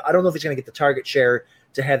 Yeah, I don't know if he's going to get the target share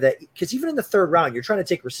to have that, because even in the 3rd round, you're trying to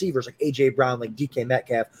take receivers like A.J. Brown, like DK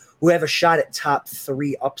Metcalf, who have a shot at top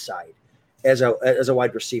 3 upside as a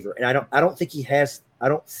wide receiver. And I don't think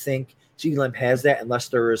CeeDee Lamb has that unless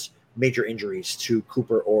there's major injuries to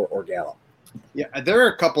Cooper or Gallup. Yeah, there are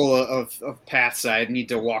a couple of paths I need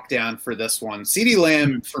to walk down for this one. CeeDee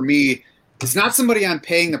Lamb, for me, is not somebody I'm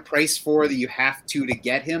paying the price for that you have to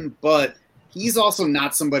get him, but he's also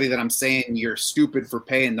not somebody that I'm saying you're stupid for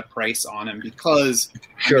paying the price on him, because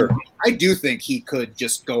sure, I do think he could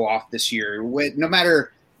just go off this year. No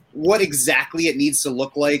matter what exactly it needs to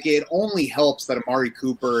look like, it only helps that Amari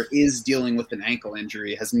Cooper is dealing with an ankle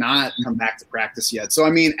injury, has not come back to practice yet. So,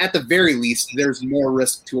 at the very least, there's more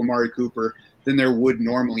risk to Amari Cooper than there would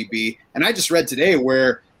normally be. And I just read today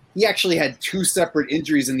where he actually had 2 separate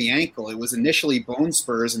injuries in the ankle. It was initially bone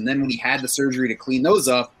spurs, and then when he had the surgery to clean those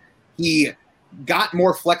up, he got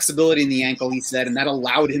more flexibility in the ankle, he said, and that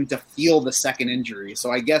allowed him to feel the second injury.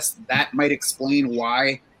 So I guess that might explain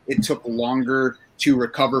why it took longer to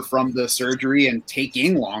recover from the surgery and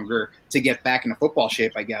taking longer to get back into football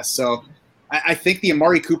shape, I guess. So I think the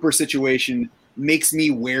Amari Cooper situation makes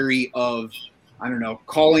me wary of,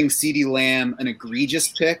 calling CeeDee Lamb an egregious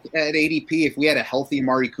pick at ADP. If we had a healthy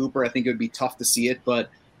Amari Cooper, I think it would be tough to see it, but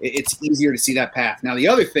it's easier to see that path. Now, the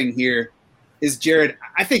other thing here is, Jared,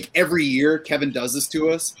 I think every year Kevin does this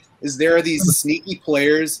to us, is there are these sneaky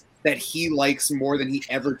players that he likes more than he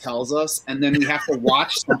ever tells us, and then we have to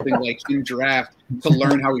watch something like him draft to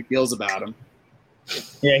learn how he feels about him.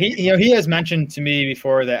 Yeah, he has mentioned to me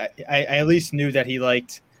before that I at least knew that he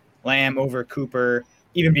liked Lamb over Cooper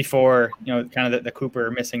even before, kind of the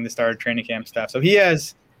Cooper missing the start of training camp stuff. So he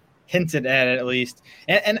has hinted at it at least.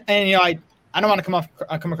 And I don't want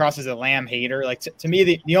to come across as a Lamb hater. Like, to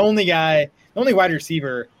me, the only wide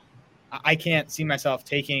receiver I can't see myself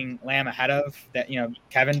taking Lamb ahead of that,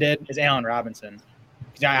 Kevin did, is Allen Robinson.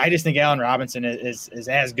 I just think Allen Robinson is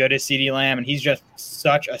as good as CeeDee Lamb, and he's just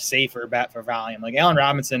such a safer bet for volume. Like, Allen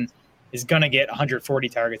Robinson is going to get 140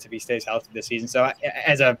 targets if he stays healthy this season. So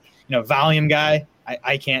as a volume guy,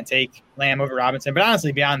 I can't take Lamb over Robinson. But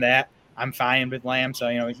honestly, beyond that, I'm fine with Lamb.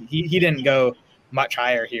 So he didn't go much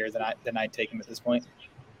higher here than I'd take him at this point.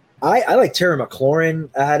 I like Terry McLaurin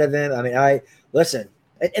ahead of him. Listen.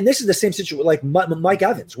 And this is the same situation like Mike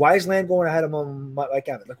Evans. Why is Lamb going ahead of Mike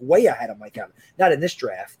Evans? Like, way ahead of Mike Evans. Not in this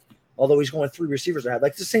draft, although he's going 3 receivers ahead.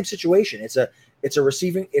 Like, it's the same situation. It's a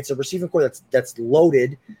receiving core that's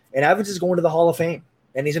loaded, and Evans is going to the Hall of Fame,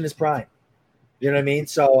 and he's in his prime. You know what I mean?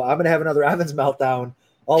 So I'm gonna have another Evans meltdown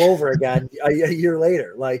all over again a year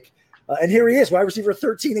later. Like, and here he is, wide receiver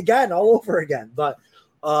 13 again, all over again. But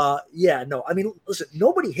listen,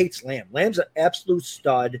 nobody hates Lamb. Lamb's an absolute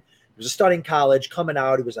stud. He was a stud in college, coming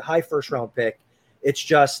out. He was a high first-round pick. It's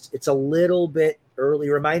a little bit early.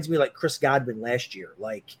 It reminds me like Chris Godwin last year.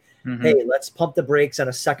 Like, hey, let's pump the brakes on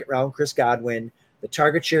a second-round Chris Godwin. The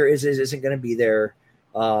target share isn't going to be there.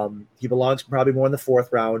 He belongs probably more in the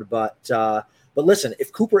 4th round, but listen,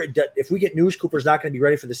 if we get news Cooper's not going to be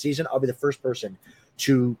ready for the season, I'll be the first person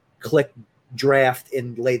to click draft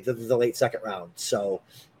in the late 2nd round. So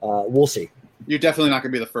we'll see. You're definitely not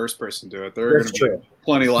going to be the first person to do it. There are going to be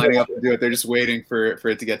plenty lining up to do it. They're just waiting for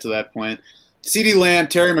it to get to that point. CeeDee Lamb,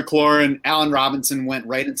 Terry McLaurin, Allen Robinson went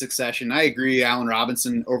right in succession. I agree, Allen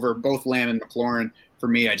Robinson over both Lamb and McLaurin. For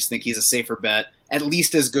me, I just think he's a safer bet. At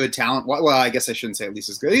least as good talent. Well, I guess I shouldn't say at least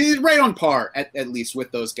as good. He's right on par, at least,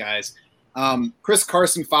 with those guys. Chris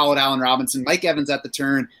Carson followed Allen Robinson. Mike Evans at the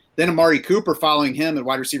turn. Then Amari Cooper following him at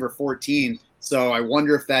wide receiver 14. So I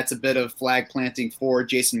wonder if that's a bit of flag planting for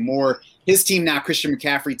Jason Moore. His team now, Christian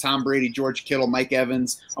McCaffrey, Tom Brady, George Kittle, Mike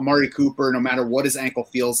Evans, Amari Cooper, no matter what his ankle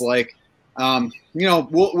feels like.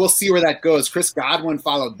 We'll see where that goes. Chris Godwin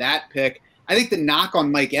followed that pick. I think the knock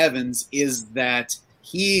on Mike Evans is that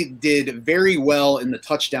he did very well in the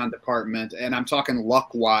touchdown department, and I'm talking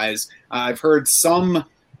luck-wise. I've heard some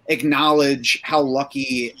acknowledge how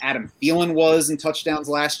lucky Adam Thielen was in touchdowns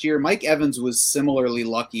last year. Mike Evans was similarly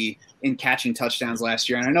lucky in catching touchdowns last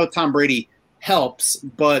year. And I know Tom Brady helps,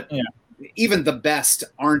 but even the best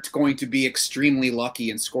aren't going to be extremely lucky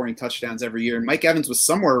in scoring touchdowns every year. And Mike Evans was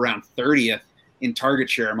somewhere around 30th in target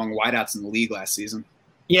share among wideouts in the league last season.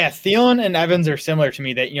 Yeah, Thielen and Evans are similar to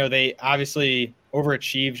me that, they obviously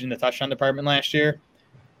overachieved in the touchdown department last year.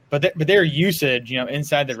 But their usage,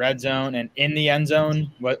 inside the red zone and in the end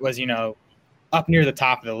zone was up near the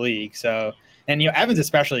top of the league. So, and Evans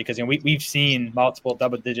especially because we've seen multiple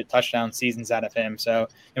double-digit touchdown seasons out of him. So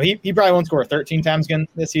he probably won't score 13 times again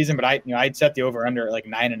this season, but I'd set the over/under at like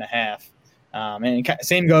 9.5. And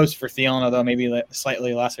same goes for Thielen, although maybe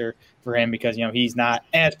slightly lesser for him because he's not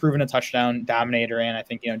as proven a touchdown dominator, and I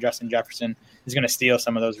think Justin Jefferson is going to steal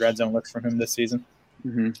some of those red zone looks from him this season.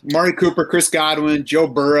 Mm-hmm. Amari Cooper, Chris Godwin, Joe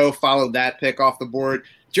Burrow followed that pick off the board.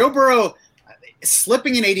 Joe Burrow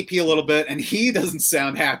slipping in ADP a little bit, and he doesn't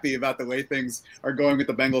sound happy about the way things are going with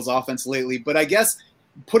the Bengals offense lately. But I guess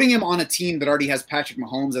putting him on a team that already has Patrick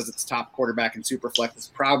Mahomes as its top quarterback in Superflex is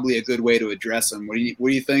probably a good way to address him. What do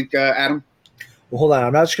you think, Adam? Well, hold on.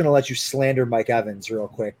 I'm not just going to let you slander Mike Evans real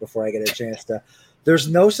quick before I get a chance to. There's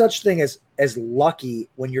no such thing as lucky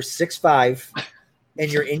when you're 6'5". And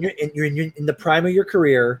you're in the prime of your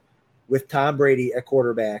career with Tom Brady at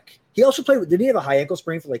quarterback. He also played. Did he have a high ankle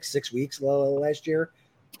sprain for like 6 weeks last year?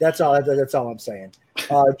 That's all I'm saying.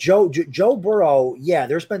 Joe Burrow. Yeah,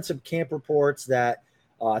 there's been some camp reports that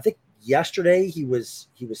I think yesterday he was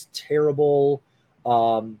terrible.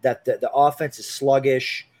 That the offense is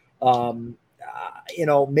sluggish.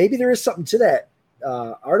 Maybe there is something to that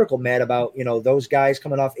article, Matt, about those guys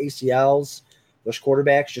coming off ACLs. Those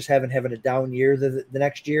quarterbacks just having a down year the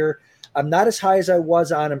next year. I'm not as high as I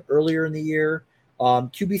was on him earlier in the year.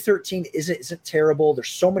 QB 13 isn't terrible. There's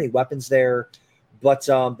so many weapons there, but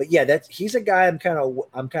yeah, he's a guy I'm kind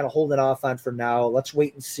of holding off on for now. Let's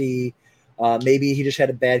wait and see. Maybe he just had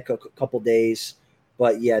a bad couple days,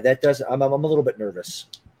 but yeah, I'm a little bit nervous.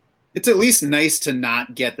 It's at least nice to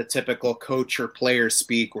not get the typical coach or player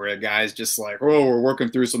speak where a guy's just like, oh, we're working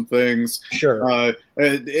through some things. Sure.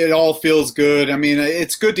 It all feels good. I mean,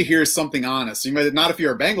 it's good to hear something honest. Not if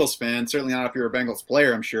you're a Bengals fan, certainly not if you're a Bengals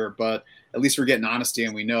player, I'm sure, but at least we're getting honesty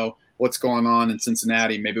and we know what's going on in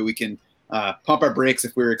Cincinnati. Maybe we can pump our brakes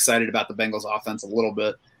if we were excited about the Bengals offense a little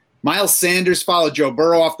bit. Miles Sanders followed Joe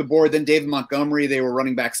Burrow off the board, then David Montgomery. They were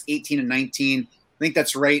running backs 18 and 19. I think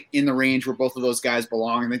that's right in the range where both of those guys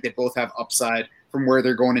belong. I think they both have upside from where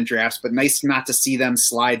they're going in drafts, but nice not to see them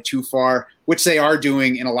slide too far, which they are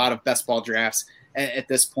doing in a lot of best ball drafts at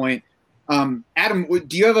this point. Adam,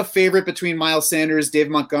 do you have a favorite between Miles Sanders,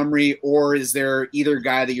 David Montgomery, or is there either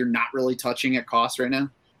guy that you're not really touching at cost right now?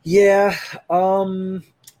 Yeah.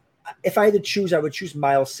 If I had to choose, I would choose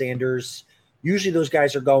Miles Sanders. Usually those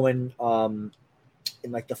guys are going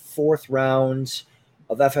in like the 4th round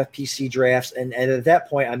of FFPC drafts. And at that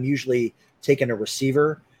point, I'm usually taking a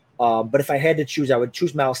receiver. But if I had to choose, I would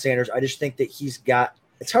choose Miles Sanders. I just think that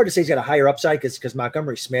it's hard to say he's got a higher upside because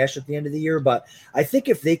Montgomery smashed at the end of the year. But I think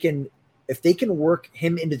if they can work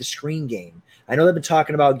him into the screen game, I know they've been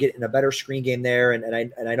talking about getting a better screen game there.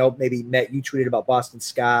 And I know maybe Matt, you tweeted about Boston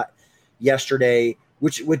Scott yesterday,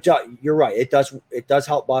 which you're right. It does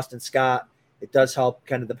help Boston Scott. It does help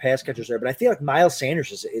kind of the pass catchers there, but I feel like Miles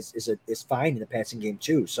Sanders is fine in the passing game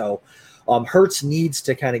too. So Hurts needs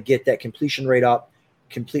to kind of get that completion rate up,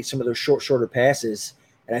 complete some of those shorter passes,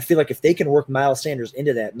 and I feel like if they can work Miles Sanders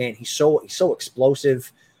into that, man, he's so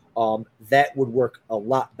explosive. That would work a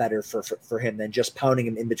lot better for him than just pounding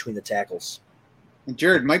him in between the tackles. And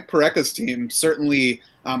Jared, Mike Pareca's team certainly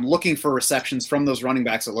looking for receptions from those running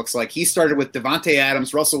backs, it looks like. He started with Devontae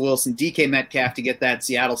Adams, Russell Wilson, DK Metcalf to get that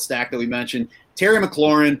Seattle stack that we mentioned, Terry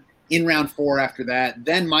McLaurin in round 4 after that,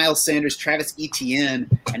 then Miles Sanders, Travis Etienne,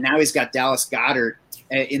 and now he's got Dallas Goedert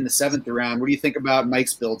in the 7th round. What do you think about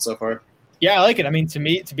Mike's build so far? Yeah, I like it. I mean, to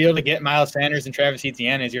me, to be able to get Miles Sanders and Travis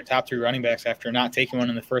Etienne as your top 3 running backs after not taking one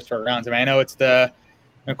in the first 4 rounds. I mean, I know it's the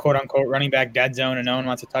quote-unquote running back dead zone and no one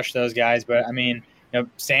wants to touch those guys, but, I mean,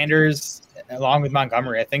 Sanders along with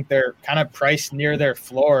Montgomery, I think they're kind of priced near their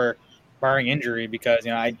floor barring injury because,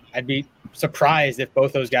 I'd be surprised if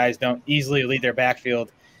both those guys don't easily lead their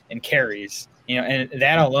backfield in carries, and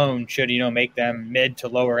that alone should, make them mid to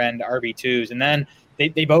lower end RB2s. And then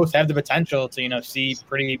they both have the potential to, see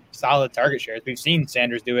pretty solid target shares. We've seen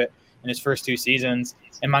Sanders do it in his first 2 seasons.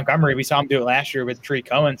 And Montgomery, we saw him do it last year with Trey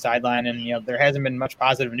Cohen sideline, and, there hasn't been much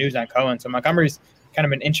positive news on Cohen. So Montgomery's kind of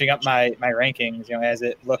been inching up my rankings, as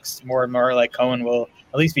it looks more and more like Cohen will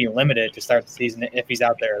at least be limited to start the season if he's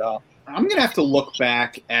out there at all. I'm going to have to look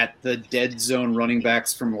back at the dead zone running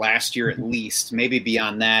backs from last year at least, maybe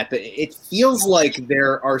beyond that. But it feels like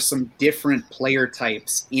there are some different player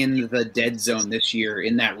types in the dead zone this year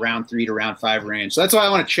in that round 3 to round 5 range. So that's why I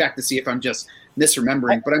want to check to see if I'm just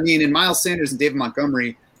misremembering. But I mean, in Miles Sanders and David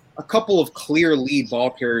Montgomery, a couple of clear lead ball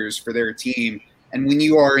carriers for their team. And when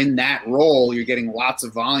you are in that role, you're getting lots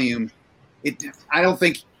of volume. I don't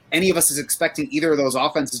think any of us is expecting either of those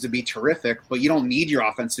offenses to be terrific, but you don't need your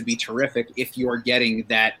offense to be terrific if you're getting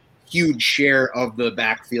that huge share of the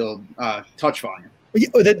backfield touch volume.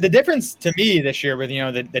 The difference to me this year with,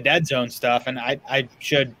 the dead zone stuff, and I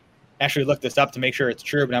should actually look this up to make sure it's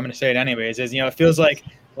true, but I'm going to say it anyways, is, it feels like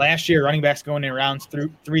last year running backs going in rounds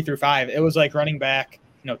 3 through 5, it was like running back,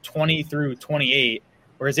 20 through 28,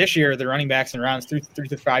 whereas this year the running backs in rounds 3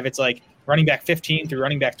 through 5, it's like running back 15 through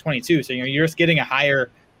running back 22. So, you're just getting a higher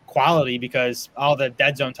quality because all the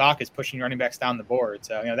dead zone talk is pushing running backs down the board.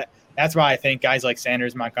 So, that's why I think guys like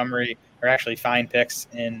Sanders, Montgomery are actually fine picks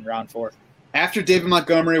in round 4. After David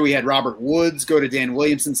Montgomery, we had Robert Woods go to Dan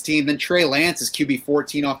Williamson's team. Then Trey Lance is QB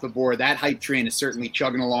 14 off the board. That hype train is certainly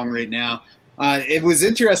chugging along right now. It was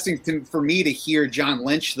interesting for me to hear John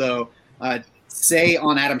Lynch, though, say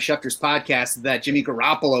on Adam Schefter's podcast that Jimmy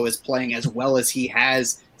Garoppolo is playing as well as he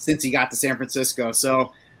has since he got to San Francisco.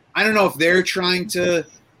 So I don't know if they're trying to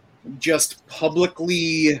just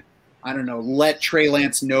publicly, let Trey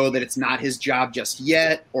Lance know that it's not his job just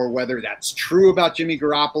yet, or whether that's true about Jimmy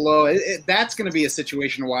Garoppolo. That's going to be a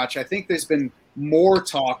situation to watch. I think there's been more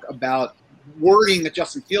talk about worrying that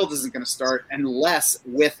Justin Fields isn't going to start, and less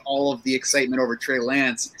with all of the excitement over Trey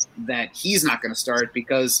Lance that he's not going to start,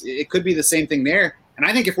 because it could be the same thing there. And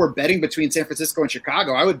I think if we're betting between San Francisco and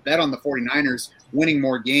Chicago, I would bet on the 49ers winning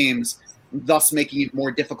more games, thus making it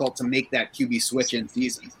more difficult to make that QB switch in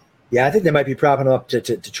season. Yeah, I think they might be propping him up to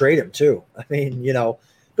trade him too. I mean,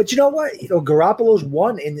 but you know what? Garoppolo's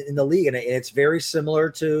won in the league, and it's very similar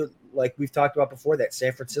to, like we've talked about before, that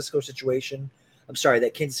San Francisco situation. I'm sorry,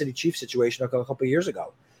 that Kansas City Chiefs situation a couple of years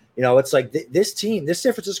ago. It's like this team, this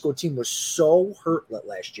San Francisco team was so hurt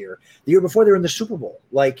last year. The year before, they were in the Super Bowl.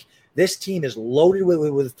 Like, this team is loaded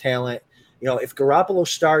with talent. If Garoppolo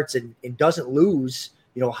starts and doesn't lose,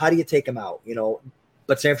 how do you take him out?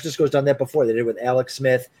 But San Francisco's done that before. They did it with Alex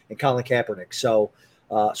Smith and Colin Kaepernick. So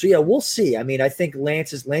yeah, we'll see. I mean, I think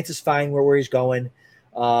Lance is fine where he's going,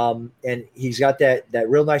 and he's got that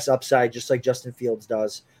real nice upside, just like Justin Fields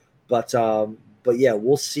does. But yeah,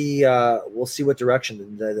 we'll see what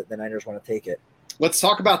direction the Niners want to take it. Let's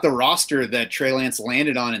talk about the roster that Trey Lance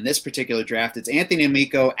landed on in this particular draft. It's Anthony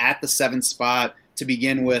Amico at the 7th spot to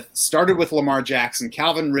begin with. Started with Lamar Jackson,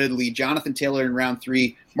 Calvin Ridley, Jonathan Taylor in round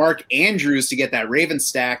 3, Mark Andrews to get that Ravens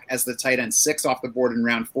stack as the tight end 6 off the board in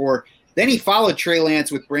round 4. Then he followed Trey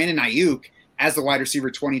Lance with Brandon Ayuk as the wide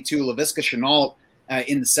receiver 22, Laviska Shenault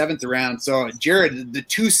in the 7th round. So, Jared, the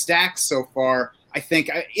 2 stacks so far, I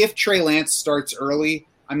think if Trey Lance starts early,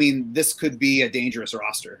 I mean, this could be a dangerous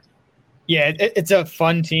roster. Yeah, it's a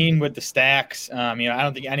fun team with the stacks. I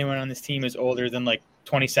don't think anyone on this team is older than like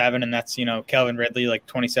 27, and that's, Calvin Ridley, like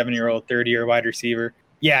 27-year-old, 30-year wide receiver.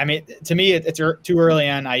 Yeah, I mean, to me, it's too early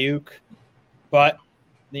on Ayuk, but,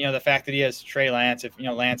 the fact that he has Trey Lance, if,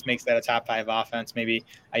 Lance makes that a top 5 offense, maybe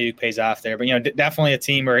Ayuk pays off there. But, definitely a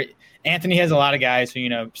team where Anthony has a lot of guys who,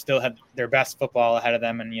 still have their best football ahead of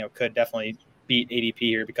them and, could definitely beat ADP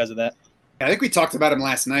here because of that. I think we talked about him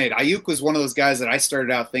last night. Ayuk was one of those guys that I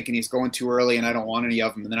started out thinking he's going too early and I don't want any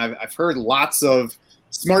of him. And then I've heard lots of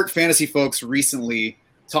smart fantasy folks recently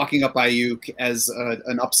talking up Ayuk as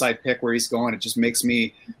an upside pick where he's going. It just makes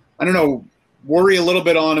me, worry a little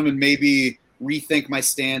bit on him and maybe rethink my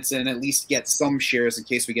stance and at least get some shares in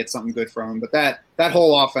case we get something good from him. But that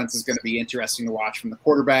whole offense is going to be interesting to watch, from the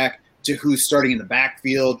quarterback to who's starting in the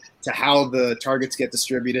backfield to how the targets get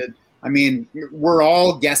distributed. I mean, we're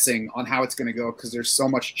all guessing on how it's going to go because there's so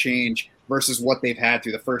much change versus what they've had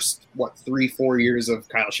through the first, 3-4 years of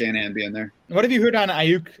Kyle Shanahan being there. What have you heard on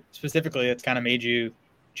Ayuk specifically that's kind of made you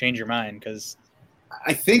change your mind? Because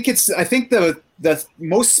I think the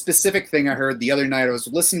most specific thing I heard the other night, I was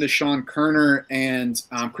listening to Sean Kerner and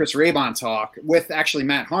Chris Raybon talk with actually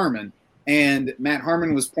Matt Harmon. And Matt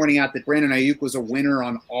Harmon was pointing out that Brandon Ayuk was a winner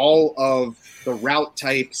on all of the route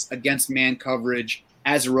types against man coverage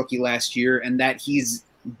as a rookie last year, and that he's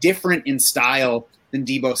different in style than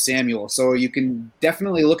Deebo Samuel. So you can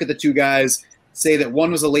definitely look at the two guys, say that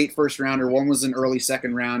one was a late first rounder, one was an early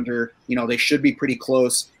second rounder. They should be pretty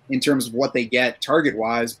close in terms of what they get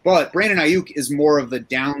target-wise. But Brandon Ayuk is more of the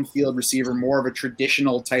downfield receiver, more of a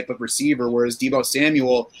traditional type of receiver, whereas Deebo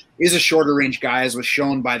Samuel is a shorter range guy, as was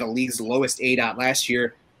shown by the league's lowest ADOT last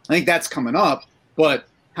year. I think that's coming up, but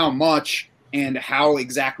how much and how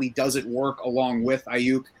exactly does it work along with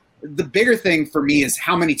Ayuk? The bigger thing for me is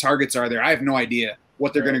how many targets are there. I have no idea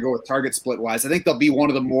what they're going to go with target split-wise. I think they'll be one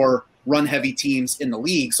of the more run-heavy teams in the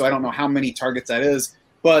league, so I don't know how many targets that is,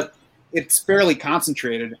 but it's fairly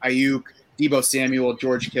concentrated. Ayuk, Deebo Samuel,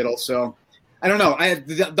 George Kittle. So I don't know.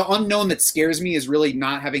 The unknown that scares me is really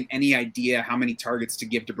not having any idea how many targets to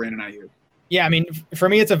give to Brandon Ayuk. Yeah, I mean, for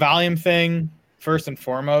me, it's a volume thing first and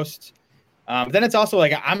foremost. But then it's also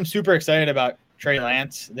like I'm super excited about Trey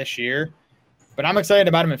Lance this year, but I'm excited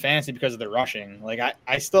about him in fantasy because of the rushing. Like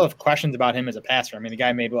I still have questions about him as a passer. I mean, the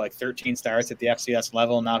guy made 13 starts at the FCS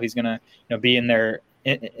level. Now he's going to be in there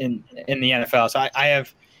in the NFL. So I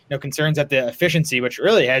have concerns at the efficiency, which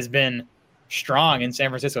really has been strong in San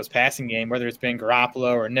Francisco's passing game, whether it's been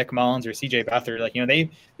Garoppolo or Nick Mullins or CJ Beathard.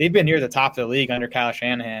 They've been near the top of the league under Kyle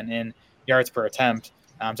Shanahan in yards per attempt.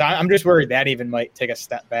 So I'm just worried that even might take a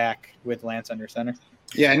step back with Lance under center.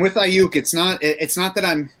 Yeah, and with Ayuk, it's not that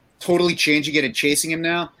I'm totally changing it and chasing him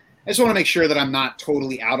now. I just want to make sure that I'm not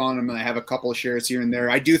totally out on him and I have a couple of shares here and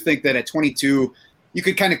there. I do think that at 22, you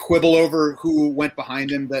could kind of quibble over who went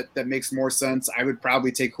behind him. That makes more sense. I would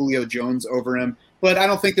probably take Julio Jones over him, but I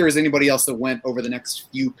don't think there was anybody else that went over the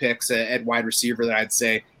next few picks at wide receiver that I'd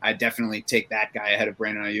say I'd definitely take that guy ahead of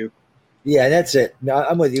Brandon Ayuk. Yeah, that's it. No,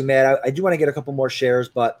 I'm with you, Matt. I do want to get a couple more shares,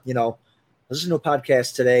 but listen to a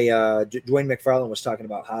podcast today. Dwayne McFarland was talking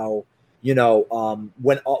about how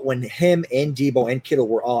when him and Deebo and Kittle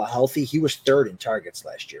were all healthy, he was third in targets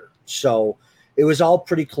last year. So it was all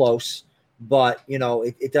pretty close. But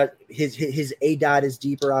it does. His ADOT is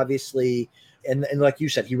deeper, obviously, and like you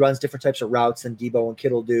said, he runs different types of routes than Deebo and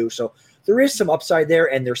Kittle do. So there is some upside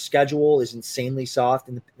there, and their schedule is insanely soft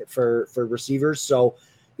for receivers. So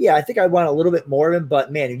yeah, I think I want a little bit more of him.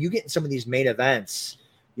 But man, if you get in some of these main events,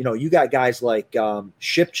 you got guys like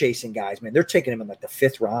ship chasing guys. Man, they're taking him in like the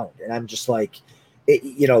 5th round, and I'm just like,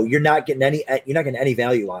 you're not getting any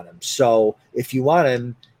value on him. So if you want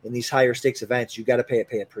him in these higher stakes events, you got to pay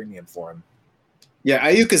a premium for him. Yeah,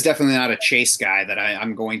 Ayuk is definitely not a chase guy that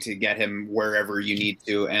I'm going to get him wherever you need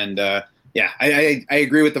to. And I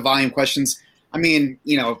agree with the volume questions. I mean,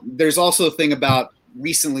 there's also a thing about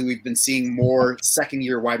recently we've been seeing more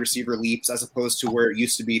second-year wide receiver leaps as opposed to where it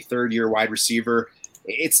used to be third-year wide receiver.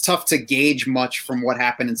 It's tough to gauge much from what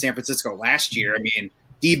happened in San Francisco last year. I mean,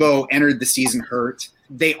 Deebo entered the season hurt.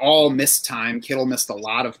 They all missed time. Kittle missed a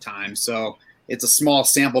lot of time. So it's a small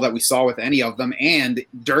sample that we saw with any of them. And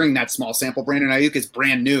during that small sample, Brandon Ayuk is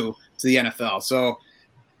brand new to the NFL. So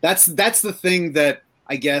that's the thing that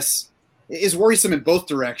I guess is worrisome in both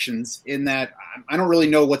directions, in that I don't really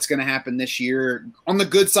know what's going to happen this year on the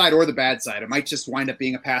good side or the bad side. It might just wind up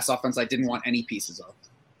being a pass offense I didn't want any pieces of.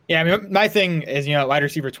 Yeah, I mean, my thing is, wide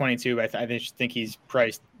receiver 22, I just think he's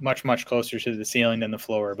priced much, much closer to the ceiling than the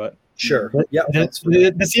floor. But sure. Yeah,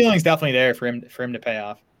 the ceiling's definitely there for him to pay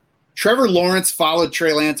off. Trevor Lawrence followed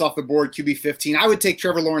Trey Lance off the board, QB 15. I would take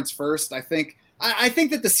Trevor Lawrence first. I think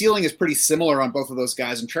that the ceiling is pretty similar on both of those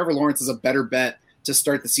guys, and Trevor Lawrence is a better bet to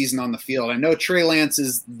start the season on the field. I know Trey Lance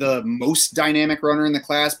is the most dynamic runner in the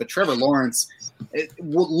class, but Trevor Lawrence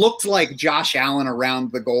looked like Josh Allen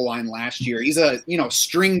around the goal line last year. He's a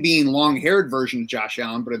string bean, long-haired version of Josh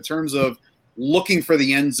Allen, but in terms of looking for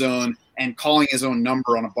the end zone and calling his own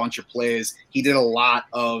number on a bunch of plays, he did a lot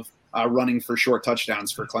of running for short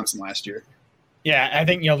touchdowns for Clemson last year. Yeah, I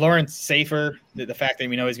think Lawrence safer. The fact that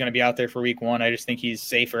we know he's going to be out there for week 1, I just think he's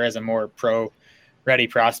safer as a more pro-ready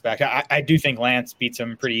prospect. I do think Lance beats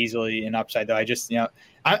him pretty easily in upside, though. I just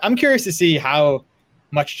I'm curious to see how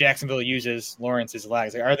much Jacksonville uses Lawrence's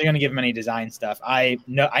legs. Like, are they going to give him any design stuff? I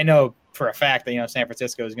know for a fact that, San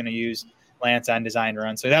Francisco is going to use Lance on design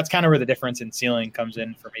runs. So that's kind of where the difference in ceiling comes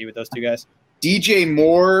in for me with those two guys. DJ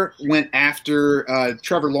Moore went after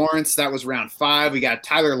Trevor Lawrence. That was round 5. We got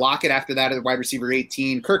Tyler Lockett after that at wide receiver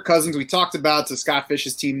 18. Kirk Cousins, we talked about, to Scott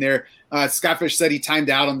Fish's team there. Scott Fish said he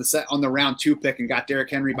timed out on the round 2 pick and got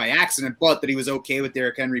Derrick Henry by accident, but that he was okay with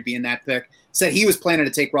Derrick Henry being that pick. Said he was planning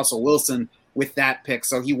to take Russell Wilson with that pick,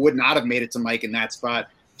 so he would not have made it to Mike in that spot,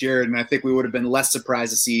 Jared, and I think we would have been less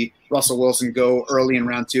surprised to see Russell Wilson go early in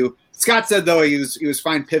round 2. Scott said, though, he was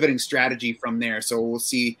fine pivoting strategy from there, so we'll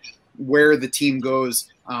see where the team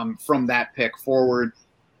goes from that pick forward.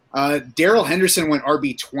 Darrell Henderson went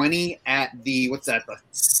RB20 at the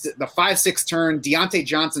 5-6 turn. Deontay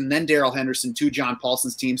Johnson, then Darrell Henderson to John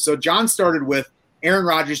Paulson's team. So John started with Aaron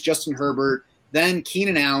Rodgers, Justin Herbert, then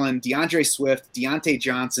Keenan Allen, DeAndre Swift, Deontay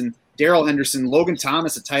Johnson, Darrell Henderson, Logan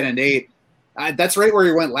Thomas at tight end 8. That's right where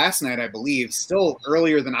he went last night, I believe. Still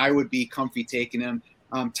earlier than I would be comfy taking him.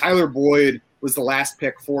 Tyler Boyd was the last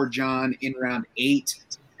pick for John in round 8.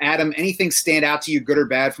 Adam, anything stand out to you, good or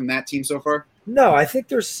bad, from that team so far? No, I think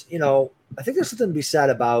there's something to be said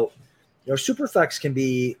about, Superflex can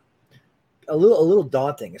be a little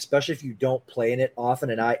daunting, especially if you don't play in it often.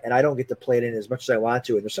 And I don't get to play it in as much as I want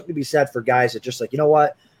to. And there's something to be said for guys that just like, you know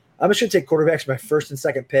what, I'm just going to take quarterbacks my first and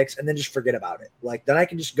second picks and then just forget about it. Like, then I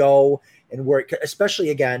can just go and work, especially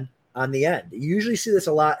again on the end. You usually see this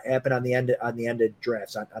a lot happen on the end of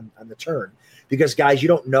drafts on the turn, because guys, you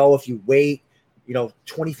don't know if you wait.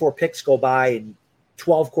 24 picks go by and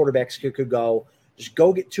 12 quarterbacks could go. Just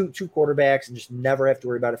go get two quarterbacks and just never have to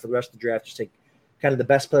worry about it for the rest of the draft. Just take kind of the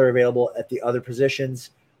best player available at the other positions.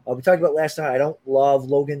 We talked about last night. I don't love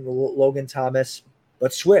Logan Thomas,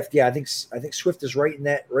 but Swift. Yeah, I think Swift is right in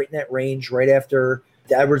that range, right after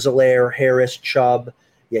the Edwards-Helaire, Harris, Chubb.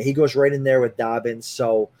 Yeah, he goes right in there with Dobbins.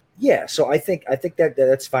 So yeah, so I think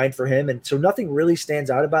that's fine for him. And so nothing really stands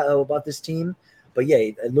out about this team. But yeah,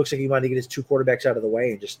 it looks like he wanted to get his 2 quarterbacks out of the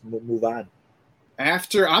way and just move on.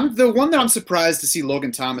 I'm the one that I'm surprised to see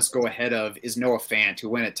Logan Thomas go ahead of is Noah Fant, who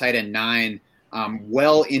went at tight end 9,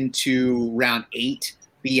 well into round 8.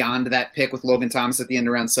 Beyond that pick with Logan Thomas at the end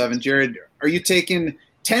of round 7. Jared, are you taking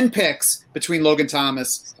 10 picks between Logan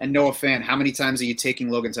Thomas and Noah Fant? How many times are you taking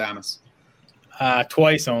Logan Thomas?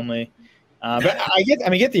 Twice only. But I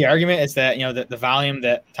get the argument is that the volume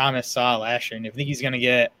that Thomas saw last year, and if I think he's going to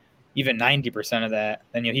get even 90% of that,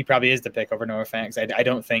 then he probably is the pick over Noah Fant. I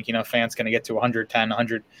don't think Fant's going to get to 110,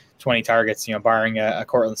 120 targets, barring a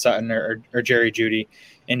Cortland Sutton or Jerry Jeudy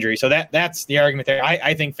injury. So that's the argument there.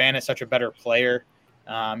 I think Fant is such a better player.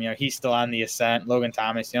 He's still on the ascent. Logan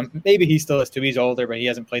Thomas, maybe he still is too. He's older, but he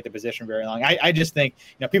hasn't played the position very long. I just think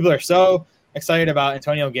people are so excited about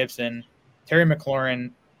Antonio Gibson, Terry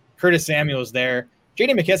McLaurin, Curtis Samuel's there.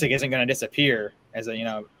 J.D. McKissic isn't going to disappear as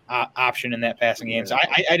a option in that passing game. So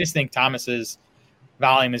I just think Thomas's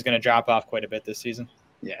volume is going to drop off quite a bit this season.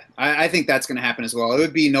 Yeah, I think that's going to happen as well. It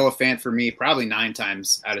would be Noah Fant for me, probably 9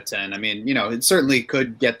 times out of 10. I mean, it certainly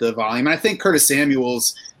could get the volume. And I think Curtis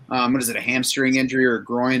Samuel's, a hamstring injury or a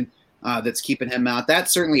groin that's keeping him out? That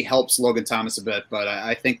certainly helps Logan Thomas a bit. But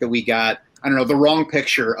I think that we got, the wrong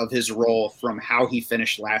picture of his role from how he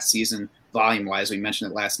finished last season volume-wise. We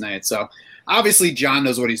mentioned it last night. So obviously John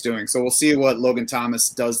knows what he's doing. So we'll see what Logan Thomas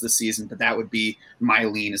does this season. But that would be my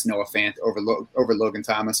lean is Noah Fant over Logan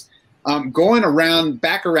Thomas. Going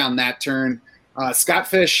back around that turn, Scott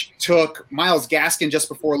Fish took Myles Gaskin just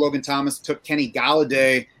before Logan Thomas took Kenny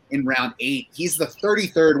Golladay in round 8. He's the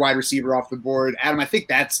 33rd wide receiver off the board. Adam, I think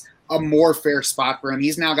that's a more fair spot for him.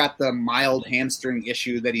 He's now got the mild hamstring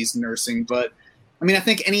issue that he's nursing. But, I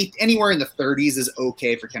think anywhere in the 30s is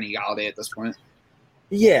okay for Kenny Golladay at this point.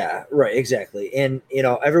 Yeah, right, exactly. And,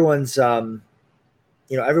 everyone's panicking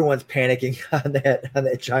on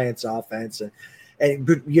that Giants offense. And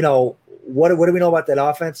what do we know about that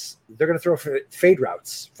offense? They're going to throw fade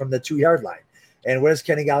routes from the 2-yard line. And what does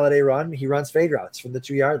Kenny Golladay run? He runs fade routes from the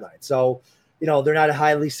 2-yard line. So, they're not a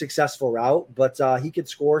highly successful route, but he could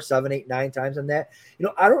score 7, 8, 9 times on that.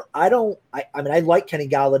 I like Kenny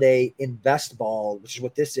Golladay in best ball, which is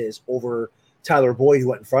what this is, over Tyler Boyd, who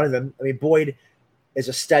went in front of him. Boyd is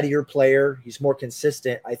a steadier player. He's more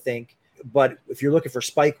consistent, I think. But if you're looking for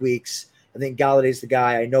spike weeks, I think Galladay's the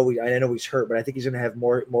guy. I know he's hurt, but I think he's going to have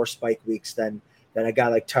more spike weeks than a guy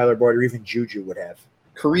like Tyler Boyd or even Juju would have.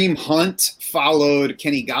 Kareem Hunt followed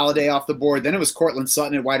Kenny Golladay off the board. Then it was Cortland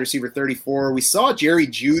Sutton at wide receiver 34. We saw Jerry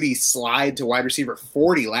Jeudy slide to wide receiver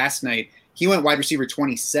 40 last night. He went wide receiver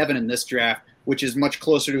 27 in this draft, which is much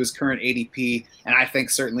closer to his current ADP, and I think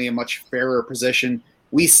certainly a much fairer position.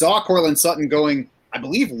 We saw Cortland Sutton going I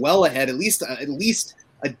believe, well ahead, at least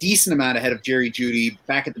a decent amount ahead of Jerry Jeudy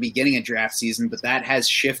back at the beginning of draft season, but that has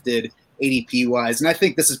shifted ADP wise. And I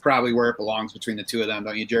think this is probably where it belongs between the two of them,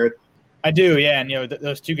 don't you, Jared? I do, yeah. And,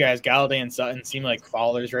 those two guys, Galladay and Sutton, seem like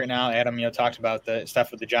fallers right now. Adam, talked about the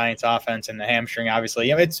stuff with the Giants offense and the hamstring,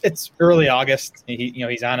 obviously. It's early August.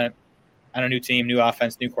 He's on a new team, new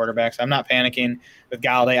offense, new quarterback. So I'm not panicking with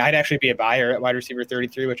Galladay. I'd actually be a buyer at wide receiver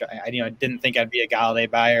 33, which I didn't think I'd be a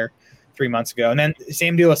Galladay buyer 3 months ago. And then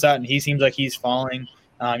same deal with Sutton. He seems like he's falling.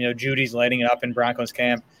 Judy's lighting it up in Broncos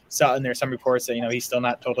camp. Sutton, there's some reports that, he's still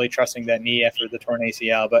not totally trusting that knee after the torn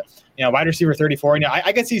ACL. But, wide receiver 34,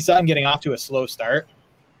 I could see Sutton getting off to a slow start.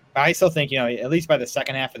 But I still think, at least by the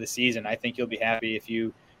second half of the season, I think you'll be happy if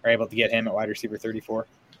you are able to get him at wide receiver 34.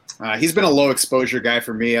 He's been a low exposure guy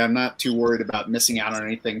for me. I'm not too worried about missing out on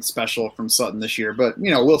anything special from Sutton this year, but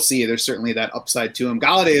we'll see. There's certainly that upside to him.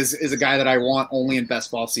 Galladay is a guy that I want only in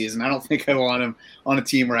best ball season. I don't think I want him on a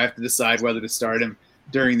team where I have to decide whether to start him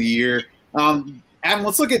during the year. Adam,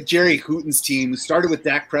 let's look at Jerry Hooten's team, who started with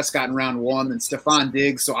Dak Prescott in round 1, then Stephon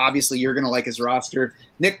Diggs, so obviously you're going to like his roster.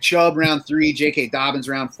 Nick Chubb, round 3, J.K. Dobbins,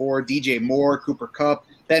 round 4, DJ Moore, Cooper Kupp,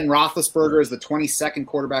 Ben Roethlisberger is the 22nd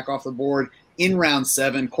quarterback off the board in round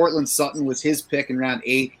 7. Cortland Sutton was his pick in round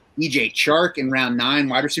 8. DJ Chark in round 9.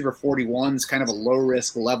 Wide receiver 41 is kind of a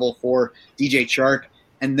low-risk level for DJ Chark.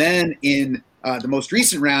 And then in the most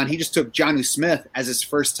recent round, he just took Jonnu Smith as his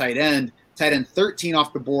first tight end. Tight end 13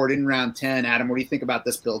 off the board in round 10. Adam, what do you think about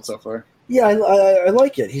this build so far? Yeah, I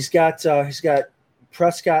like it. He's got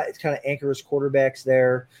Prescott. It's kind of anchor as quarterbacks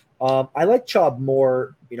there. I like Chubb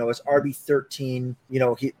more. As RB13.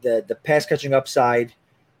 The pass catching upside,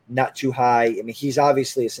 not too high. I mean, he's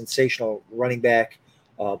obviously a sensational running back.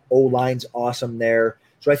 O-line's awesome there.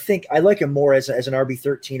 So I think I like him more as an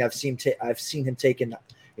RB13. I've seen him taken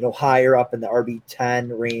higher up in the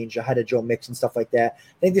RB10 range ahead of Joe Mixon, stuff like that.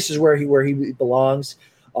 I think this is where he belongs.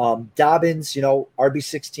 Dobbins,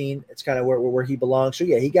 RB16, it's kind of where he belongs. So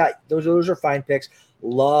yeah, he got those are fine picks.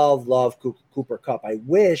 Love Cooper Kupp. I'm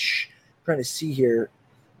trying to see here.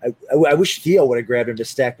 I wish Theo would have grabbed him to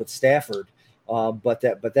stack with Stafford. But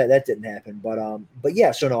that didn't happen. But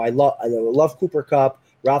yeah, so no, I love Cooper Kupp.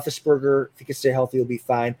 Roethlisberger, if he can stay healthy, he'll be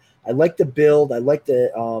fine. I like the build. I like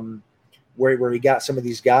the where he got some of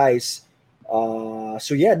these guys.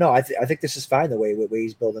 So yeah, no, I think this is fine the way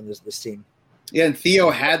he's building this team. Yeah, and Theo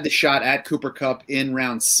had the shot at Cooper Kupp in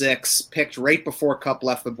round 6, picked right before Kupp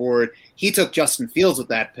left the board. He took Justin Fields with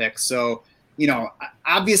that pick. So,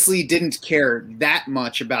 obviously didn't care that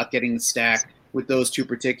much about getting the stack with those two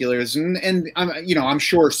particulars. And I'm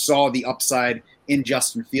sure saw the upside in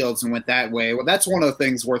Justin Fields and went that way. Well, that's one of the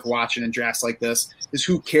things worth watching in drafts like this is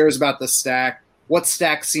who cares about the stack, what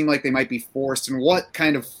stacks seem like they might be forced, and what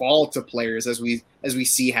kind of fall to players as we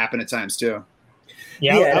see happen at times too.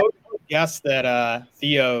 Yeah. I would guess that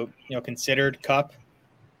Theo, considered Kupp,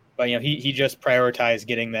 but he just prioritized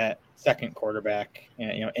getting that second quarterback,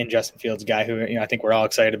 in Justin Fields, guy who I think we're all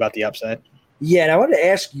excited about the upside. Yeah, and I wanted to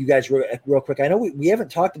ask you guys real quick. I know we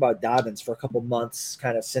haven't talked about Dobbins for a couple months,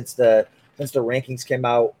 kind of since the rankings came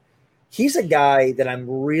out. He's a guy that I'm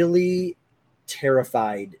really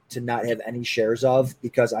terrified to not have any shares of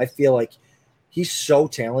because I feel like he's so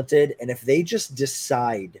talented, and if they just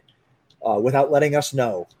decide without letting us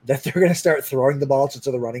know that they're going to start throwing the ball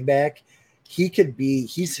to the running back,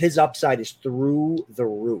 his upside is through the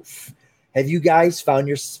roof. Have you guys find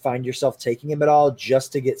yourself taking him at all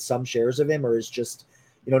just to get some shares of him, or is just,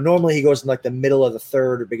 normally he goes in like the middle of the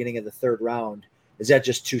third or beginning of the third round. Is that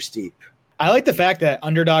just too steep? I like the fact that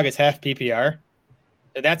underdog is half PPR.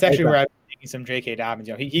 That's actually where I'm taking some J.K. Dobbins.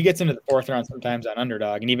 He gets into the fourth round sometimes on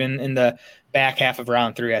underdog, and even in the back half of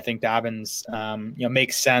round 3, I think Dobbins,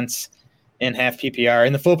 makes sense in half PPR.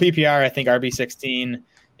 In the full PPR, I think RB16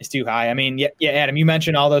 is too high. I mean, yeah, Adam, you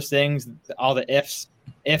mentioned all those things, all the ifs.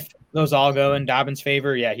 If those all go in Dobbins'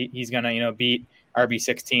 favor, yeah, he's gonna beat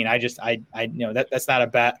RB16. I that's not a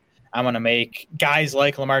bet I'm gonna make. Guys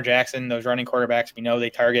like Lamar Jackson, those running quarterbacks, we know they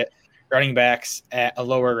target running backs at a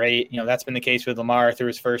lower rate. That's been the case with Lamar through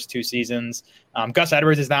his first 2 seasons. Gus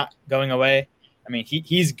Edwards is not going away. I mean,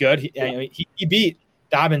 he's good. He beat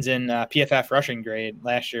Dobbins in PFF rushing grade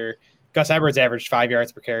last year. Gus Edwards averaged 5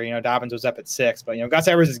 yards per carry. Dobbins was up at 6, but Gus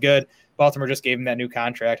Edwards is good. Baltimore just gave him that new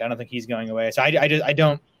contract. I don't think he's going away. So I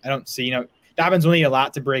don't see, Dobbins will need a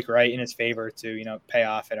lot to break right in his favor to, pay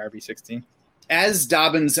off at RB16. As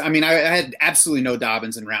Dobbins, I mean, I had absolutely no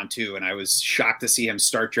Dobbins in round 2, and I was shocked to see him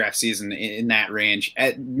start draft season in that range.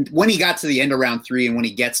 When he got to the end of round 3 and when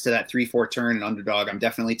he gets to that 3-4 turn and underdog, I'm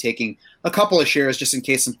definitely taking a couple of shares just in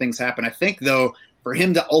case some things happen. I think, though, for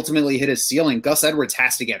him to ultimately hit his ceiling, Gus Edwards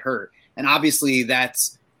has to get hurt. And obviously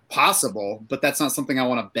that's possible, but that's not something I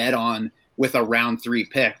want to bet on with a round 3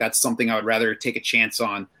 pick. That's something I would rather take a chance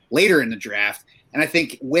on later in the draft. And I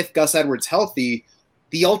think with Gus Edwards healthy,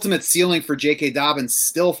 the ultimate ceiling for J.K. Dobbins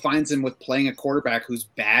still finds him with playing a quarterback who's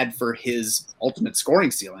bad for his ultimate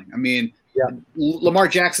scoring ceiling. I mean, Lamar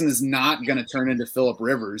Jackson is not going to turn into Phillip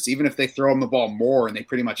Rivers, even if they throw him the ball more, and they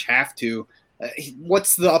pretty much have to.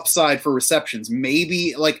 What's the upside for receptions?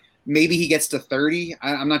 Maybe he gets to 30.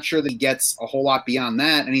 I'm not sure that he gets a whole lot beyond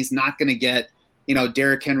that, and he's not going to get,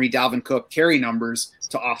 Derrick Henry, Dalvin Cook carry numbers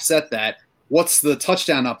to offset that. What's the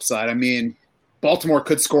touchdown upside? I mean, Baltimore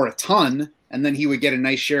could score a ton, and then he would get a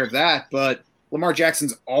nice share of that, but Lamar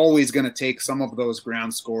Jackson's always going to take some of those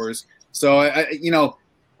ground scores. So,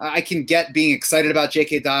 I can get being excited about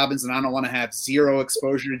J.K. Dobbins, and I don't want to have zero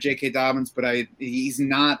exposure to J.K. Dobbins, but he's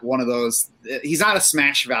not one of those – he's not a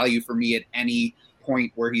smash value for me at any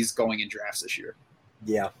point where he's going in drafts this year.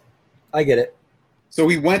 Yeah, I get it. So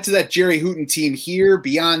we went to that Jerry Hooten team here.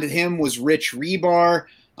 Beyond him was Rich Hribar.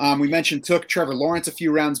 We mentioned took Trevor Lawrence a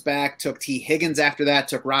few rounds back, took T. Higgins after that,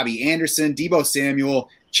 took Robbie Anderson, Deebo Samuel,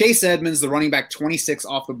 Chase Edmonds, the running back 26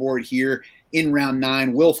 off the board here in round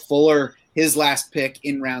 9, Will Fuller, his last pick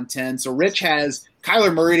in round 10. So Rich has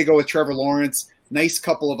Kyler Murray to go with Trevor Lawrence, nice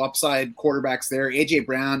couple of upside quarterbacks there, A.J.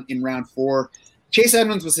 Brown in round 4. Chase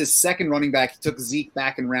Edmonds was his second running back. He took Zeke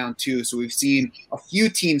back in round 2. So we've seen a few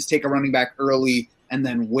teams take a running back early and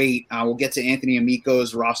then wait. We'll get to Anthony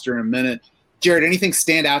Amico's roster in a minute. Jared, anything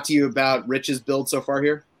stand out to you about Rich's build so far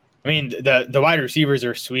here? I mean, the wide receivers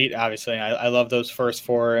are sweet, obviously. I love those first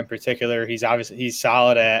 4 in particular. He's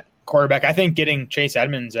solid at quarterback. I think getting Chase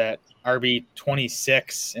Edmonds at RB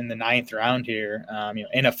 26 in the 9th round here,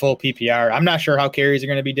 in a full PPR. I'm not sure how carries are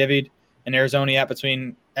going to be divvied in Arizona yet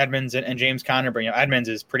between Edmonds and James Conner, but Edmonds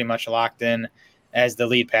is pretty much locked in as the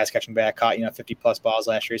lead pass catching back, caught 50 plus balls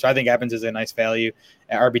last year. So I think Edmonds is a nice value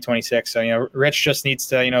at RB 26. So Rich just needs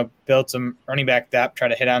to build some running back depth, try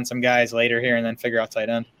to hit on some guys later here, and then figure out tight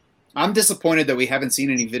end. I'm disappointed that we haven't seen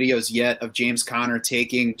any videos yet of James Conner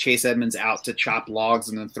taking Chase Edmonds out to chop logs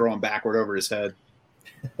and then throw him backward over his head.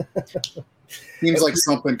 Seems like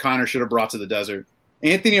something Conner should have brought to the desert.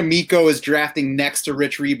 Anthony Amico is drafting next to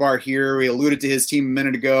Rich Hribar here. We alluded to his team a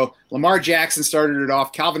minute ago. Lamar Jackson started it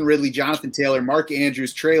off. Calvin Ridley, Jonathan Taylor, Mark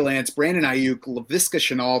Andrews, Trey Lance, Brandon Ayuk, Laviska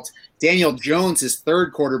Shenault, Daniel Jones, his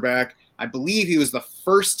third quarterback. I believe he was the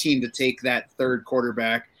first team to take that third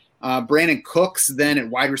quarterback. Brandon Cooks then at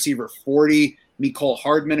wide receiver 40. Mecole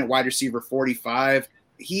Hardman at wide receiver 45.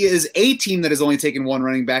 He is a team that has only taken one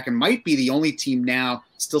running back and might be the only team now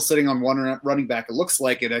still sitting on one running back. It looks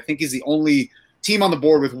like it. I think he's the only team on the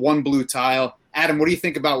board with one blue tile. Adam, what do you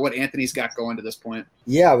think about what Anthony's got going to this point?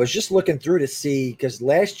 Yeah, I was just looking through to see, because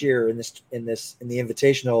last year in the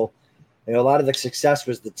Invitational, a lot of the success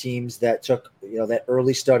was the teams that took that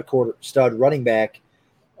early stud running back,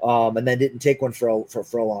 and then didn't take one for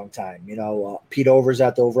a long time. Pete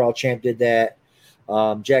Overzet, the overall champ, did that.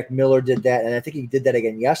 Jack Miller did that, and I think he did that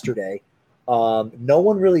again yesterday. No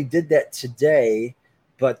one really did that today,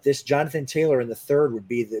 but this Jonathan Taylor in the third would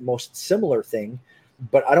be the most similar thing.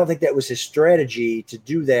 But I don't think that was his strategy to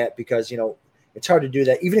do that, because it's hard to do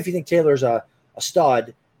that. Even if you think Taylor's a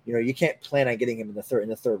stud, you can't plan on getting him in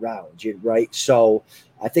the third round, right? So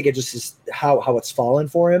I think it just is how it's fallen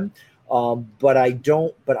for him. But I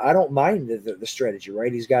don't mind the strategy,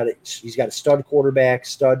 right? He's got a stud quarterback,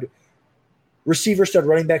 stud receiver, stud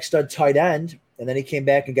running back, stud tight end, and then he came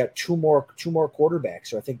back and got two more quarterbacks.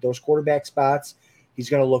 So I think those quarterback spots, he's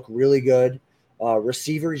going to look really good.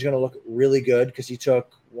 Receiver, he's going to look really good because he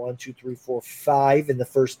took 1, 2, 3, 4, 5 in the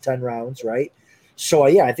first 10 rounds, right? So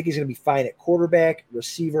I think he's going to be fine at quarterback,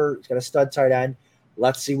 receiver. He's got a stud tight end.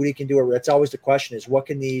 Let's see what he can do. That's always the question: is what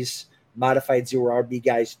can these modified zero RB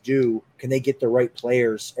guys do? Can they get the right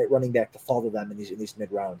players at running back to fall to them in these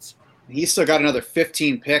mid rounds? He's still got another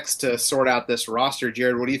 15 picks to sort out this roster.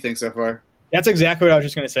 Jared, what do you think so far? That's exactly what I was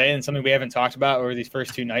just going to say, and something we haven't talked about over these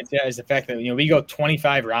first 2 nights yet is the fact that we go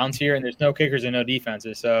 25 rounds here, and there's no kickers and no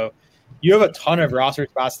defenses. So you have a ton of roster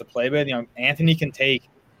spots to play with. Anthony can take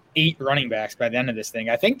 8 running backs by the end of this thing.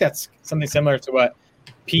 I think that's something similar to what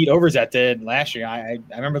Pete Overzet did last year. I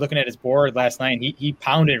remember looking at his board last night. He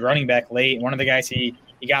pounded running back late. One of the guys he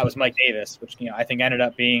got was Mike Davis, which I think ended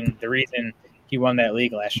up being the reason he won that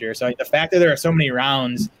league last year. So the fact that there are so many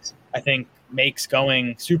rounds, I think, makes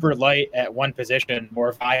going super light at one position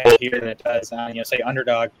more viable here than it does say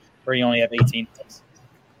underdog, where you only have 18 picks.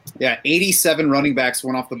 Yeah, 87 running backs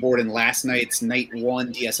went off the board in last night's night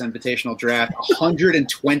 1 DS Invitational draft.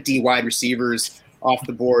 120 wide receivers off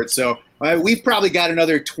the board. So we've probably got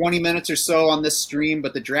another 20 minutes or so on this stream,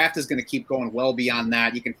 but the draft is going to keep going well beyond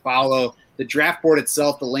that. You can follow the draft board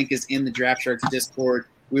itself. The link is in the Draft Sharks Discord.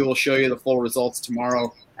 We will show you the full results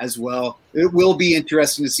tomorrow as well. It will be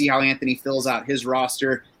interesting to see how Anthony fills out his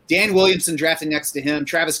roster. Dan Williamson drafted next to him,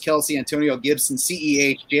 Travis Kelce, Antonio Gibson,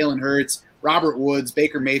 CEH, Jalen Hurts, Robert Woods,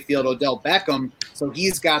 Baker Mayfield, Odell Beckham. So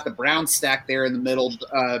he's got the Browns stack there in the middle.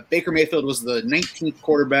 Baker Mayfield was the 19th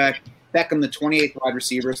quarterback, Beckham the 28th wide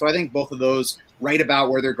receiver. So I think both of those right about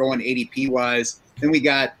where they're going ADP-wise. Then we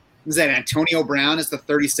got, is that Antonio Brown is the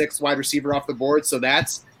 36th wide receiver off the board. So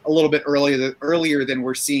that's a little bit earlier than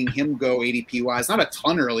we're seeing him go ADP-wise. Not a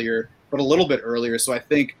ton earlier, but a little bit earlier. So I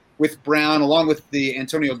think with Brown, along with the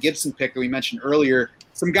Antonio Gibson pick that we mentioned earlier,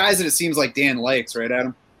 some guys that it seems like Dan likes, right,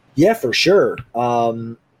 Adam? Yeah, for sure.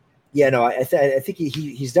 I think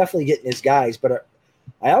he's definitely getting his guys. But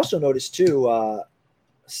I also noticed, too,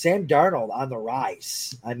 Sam Darnold on the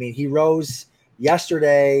rise. I mean, he rose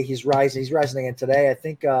yesterday. He's rising. He's rising again today. I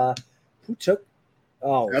think who took –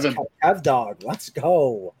 Kev Dog. Let's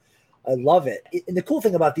go. I love it. And the cool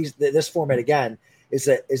thing about this format, again, is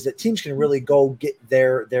that teams can really go get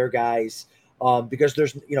their guys because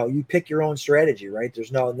there's, you pick your own strategy, right?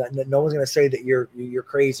 There's no one's going to say that you're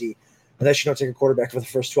crazy unless you don't take a quarterback for the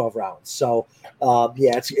first 12 rounds. So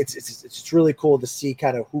it's really cool to see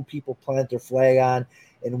kind of who people plant their flag on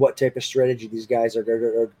and what type of strategy these guys are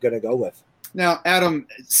going to go with. Now, Adam,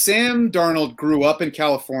 Sam Darnold grew up in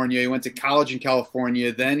California. He went to college in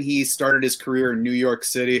California. Then he started his career in New York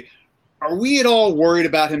City. Are we at all worried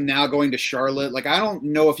about him now going to Charlotte? Like, I don't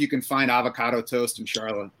know if you can find avocado toast in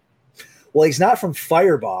Charlotte. Well, he's not from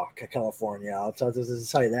Firebach, California. I'll tell you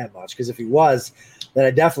that much. Because if he was, then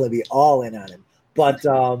I'd definitely be all in on him.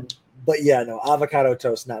 But yeah, no, avocado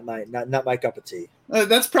toast not my cup of tea.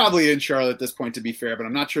 That's probably in Charlotte at this point, to be fair. But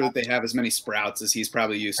I'm not sure that they have as many sprouts as he's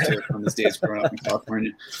probably used to from his days growing up in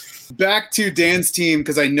California. Back to Dan's team,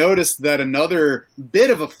 because I noticed that another bit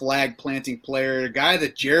of a flag planting player, a guy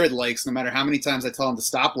that Jared likes, no matter how many times I tell him to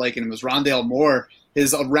stop liking him, was Rondale Moore,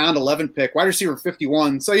 his round 11 pick, wide receiver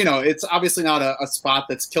 51. So, it's obviously not a spot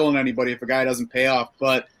that's killing anybody if a guy doesn't pay off,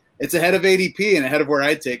 but it's ahead of ADP and ahead of where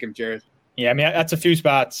I'd take him, Jared. Yeah, I mean, that's a few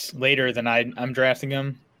spots later than I'm drafting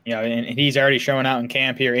him. And he's already showing out in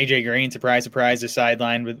camp here. AJ Green, surprise, is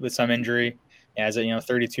sidelined with some injury. As a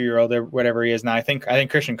 32-year-old or whatever he is now. I think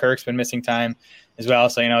Christian Kirk's been missing time as well.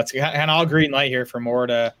 So it's kind of all green light here for Moore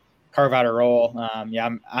to carve out a role.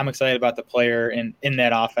 I'm excited about the player in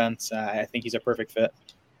that offense. I think he's a perfect fit.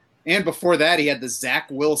 And before that, he had the Zach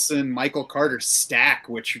Wilson, Michael Carter stack,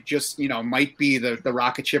 which just might be the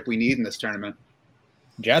rocket ship we need in this tournament.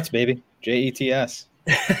 Jets, baby, Jets.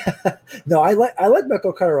 No, I like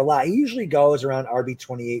Michael Carter a lot. He usually goes around RB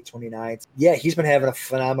 28, 29. Yeah, he's been having a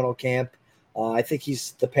phenomenal camp. I think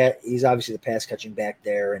he's obviously the pass catching back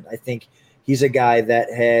there, and I think he's a guy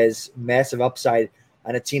that has massive upside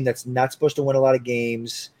on a team that's not supposed to win a lot of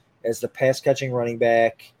games as the pass catching running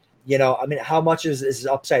back. I mean, how much is his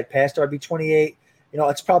upside past RB 28?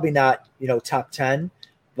 It's probably not top 10,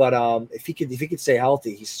 but if he could stay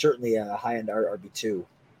healthy, he's certainly a high end RB 2.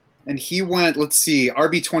 And he went, let's see,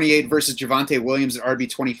 RB 28 versus Javonte Williams at RB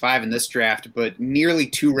 25 in this draft, but nearly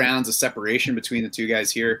 2 rounds of separation between the two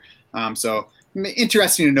guys here. So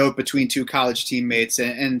interesting to note between two college teammates.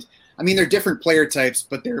 And I mean, they're different player types,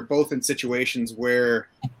 but they're both in situations where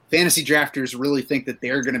fantasy drafters really think that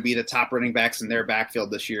they're going to be the top running backs in their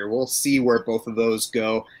backfield this year. We'll see where both of those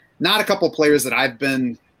go. Not a couple players that I've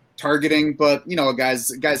been targeting, but, guys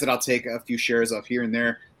that I'll take a few shares of here and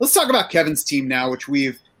there. Let's talk about Kevin's team now, which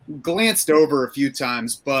we've glanced over a few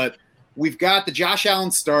times, but we've got the Josh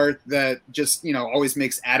Allen start that just, always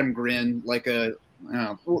makes Adam grin like we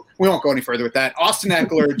won't go any further with that. Austin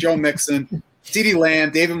Eckler, Joe Mixon, CeeDee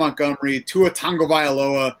Lamb, David Montgomery, Tua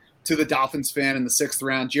Tagovailoa to the Dolphins fan in the 6th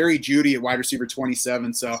round, Jerry Jeudy at wide receiver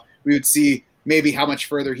 27. So we would see maybe how much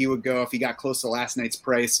further he would go if he got close to last night's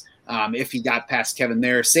price, if he got past Kevin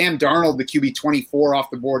there. Sam Darnold, the QB 24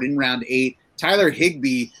 off the board in round 8. Tyler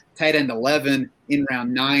Higbee, tight end 11 in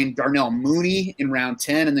round 9. Darnell Mooney in round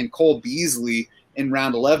 10, and then Cole Beasley in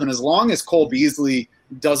round 11. As long as Cole Beasley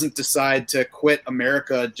doesn't decide to quit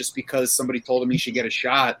America just because somebody told him he should get a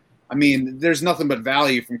shot, I mean, there's nothing but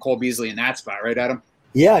value from Cole Beasley in that spot, right, Adam?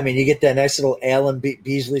 Yeah, I mean, you get that nice little Allen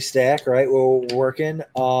Beasley stack, right? We're working.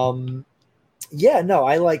 Like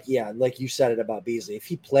you said it about Beasley. If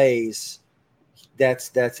he plays,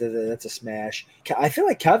 that's a smash. I feel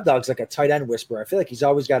like Kev Dog's like a tight end whisperer. I feel like he's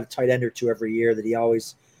always got a tight end or two every year that he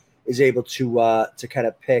always is able to kind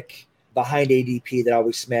of pick behind ADP that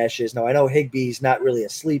always smashes. Now, I know Higbee's not really a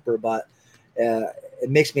sleeper, but it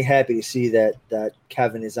makes me happy to see that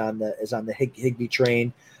Kevin is on the Higbee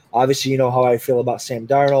train. Obviously, you know how I feel about Sam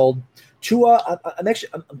Darnold. Tua,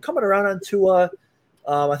 I'm coming around on Tua.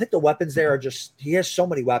 I think the weapons there are he has so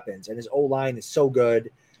many weapons, and his O-line is so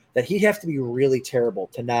good that he'd have to be really terrible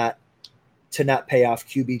to not pay off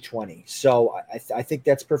QB 20. So I think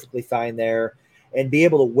that's perfectly fine there, and be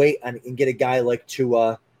able to wait and get a guy like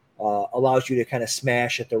Tua allows you to kind of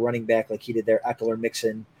smash at the running back like he did there, Eckler,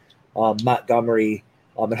 Mixon, Montgomery,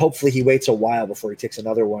 and hopefully he waits a while before he takes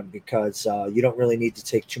another one, because you don't really need to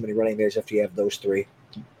take too many running backs after you have those three.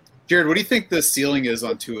 Jared, what do you think the ceiling is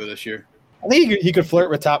on Tua this year? I think he could flirt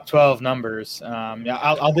with top 12 numbers.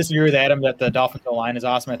 I'll disagree with Adam that the Dolphins O-line is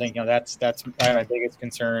awesome. I think that's my biggest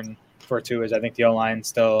concern for Tua is I think the O-line is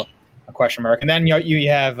still a question mark. And then you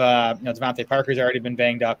have Devontae Parker's already been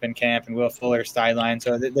banged up in camp, and Will Fuller sidelined.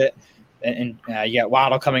 So you got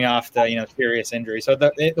Waddle coming off the serious injury. So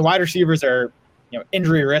the wide receivers are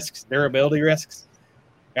injury risks, durability risks.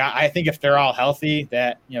 I think if they're all healthy,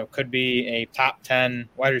 that could be a top 10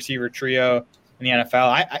 wide receiver trio in the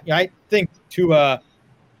NFL. I think Tua,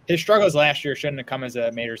 his struggles last year shouldn't have come as a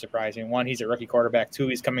major surprise. One, he's a rookie quarterback. Two,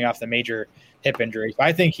 he's coming off the major hip injury. So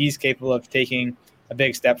I think he's capable of taking a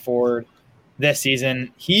big step forward this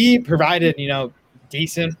season. He provided,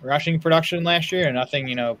 decent rushing production last year, and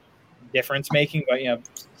nothing, difference making, but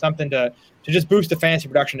something to just boost the fantasy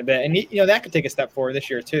production a bit. And that could take a step forward this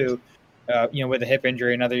year too. With a hip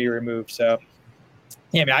injury, another year removed. So,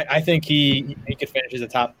 yeah, I think he could finish as a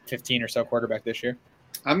top 15 or so quarterback this year.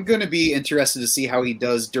 I'm going to be interested to see how he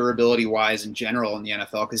does durability-wise in general in the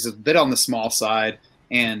NFL, because he's a bit on the small side.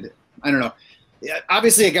 And I don't know.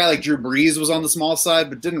 Obviously, a guy like Drew Brees was on the small side,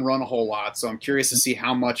 but didn't run a whole lot. So I'm curious to see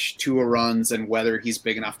how much Tua runs and whether he's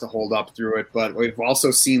big enough to hold up through it. But we've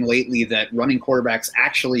also seen lately that running quarterbacks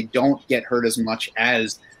actually don't get hurt as much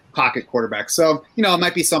as pocket quarterback. So, it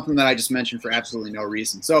might be something that I just mentioned for absolutely no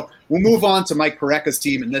reason. So we'll move on to Mike Pareca's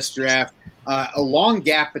team in this draft. A long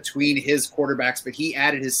gap between his quarterbacks, but he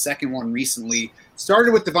added his second one recently.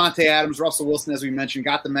 Started with Devontae Adams, Russell Wilson, as we mentioned,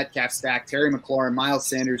 got the Metcalf stack, Terry McLaurin, Miles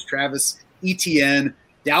Sanders, Travis Etienne,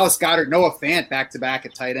 Dallas Goedert, Noah Fant back-to-back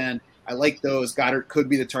at tight end. I like those. Goddard could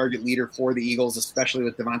be the target leader for the Eagles, especially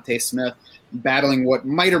with Devontae Smith battling what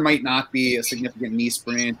might or might not be a significant knee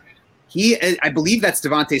sprain. I believe that's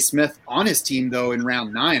Devontae Smith on his team, though, in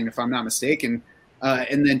round 9, if I'm not mistaken.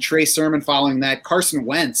 And then Trey Sermon following that. Carson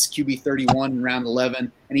Wentz, QB 31 in round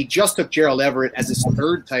 11. And he just took Gerald Everett as his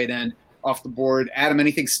third tight end off the board. Adam,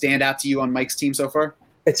 anything stand out to you on Mike's team so far?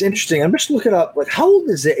 It's interesting. I'm just looking up, how old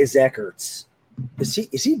is Zach Ertz? Is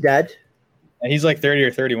he dead? He's like 30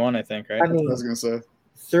 or 31, I think, right? I was going to say.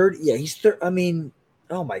 30. Yeah, he's 30.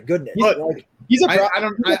 Oh my goodness!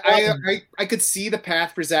 I could see the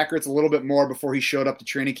path for Zach Ertz a little bit more before he showed up to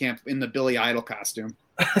training camp in the Billy Idol costume.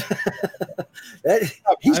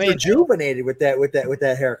 He's rejuvenated with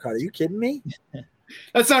that haircut. Are you kidding me?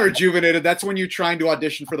 That's not rejuvenated. That's when you're trying to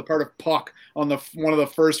audition for the part of Puck on one of the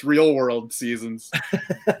first Real World seasons.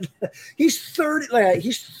 He's 30.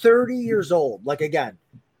 He's 30 years old. Again.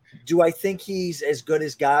 Do I think he's as good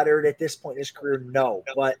as Goddard at this point in his career? No.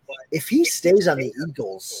 But if he stays on the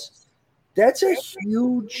Eagles, that's a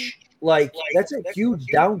huge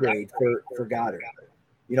downgrade for Goddard.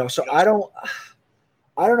 So I don't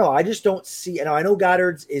know. I just don't see. And I know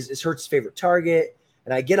Goddard is Hurts' favorite target,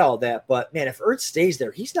 and I get all that. But man, if Ertz stays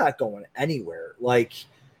there, he's not going anywhere. I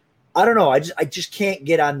don't know. I just can't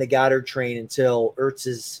get on the Goddard train until Ertz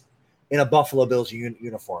is in a Buffalo Bills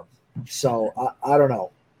uniform. So I don't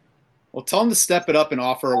know. Well, tell him to step it up and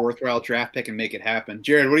offer a worthwhile draft pick and make it happen.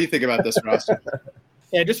 Jared, what do you think about this roster?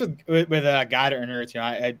 Yeah, just with Goddard and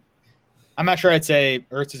Ertz, I'm not sure I'd say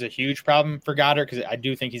Ertz is a huge problem for Goddard, because I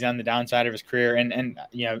do think he's on the downside of his career, and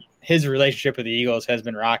his relationship with the Eagles has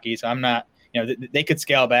been rocky. So I'm not, they could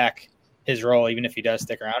scale back his role even if he does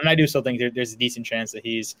stick around. And I do still think there's a decent chance that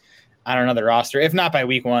he's on another roster, if not by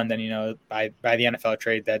week 1, then by the NFL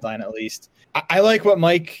trade deadline at least. I like what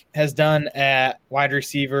Mike has done at wide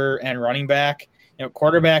receiver and running back.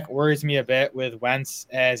 Quarterback worries me a bit with Wentz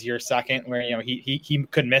as your second, where he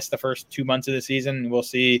could miss the first 2 months of the season. We'll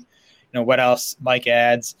see, what else Mike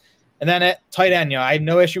adds. And then at tight end, I have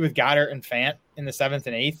no issue with Goddard and Fant in the 7th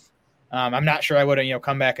and 8th. I'm not sure I would have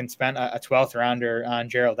come back and spent a 12th rounder on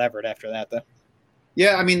Gerald Everett after that, though.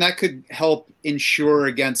 Yeah, that could help ensure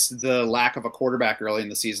against the lack of a quarterback early in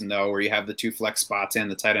the season, though, where you have the 2 flex spots and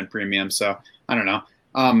the tight end premium. So I don't know.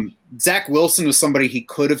 Zach Wilson was somebody he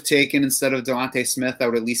could have taken instead of Devontae Smith. That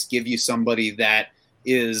would at least give you somebody that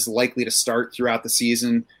is likely to start throughout the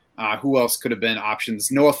season. Who else could have been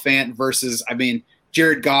options? Noah Fant versus,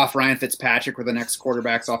 Jared Goff, Ryan Fitzpatrick were the next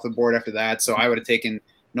quarterbacks off the board after that. So I would have taken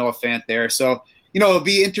Noah Fant there. So, it'd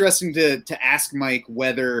be interesting to ask Mike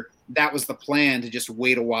whether that was the plan, to just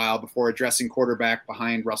wait a while before addressing quarterback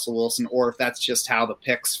behind Russell Wilson, or if that's just how the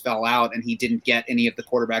picks fell out and he didn't get any of the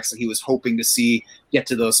quarterbacks that he was hoping to see get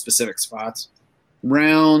to those specific spots.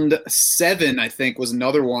 Round 7, I think, was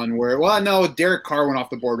another one where, Derek Carr went off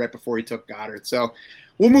the board right before he took Goddard. So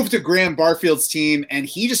we'll move to Graham Barfield's team, and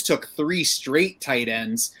he just took 3 straight tight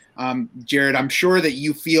ends. Jared, I'm sure that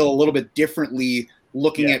you feel a little bit differently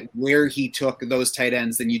looking at where he took those tight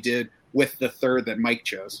ends than you did with the third that Mike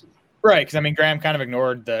chose. Right, because Graham kind of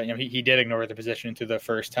ignored he did ignore the position through the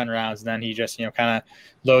first 10 rounds, and then he just kind of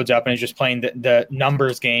loads up and he's just playing the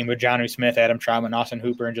numbers game with Jonnu Smith, Adam Trautman, Austin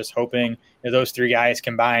Hooper, and just hoping those 3 guys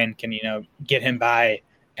combined can get him by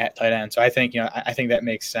at tight end. So I think I think that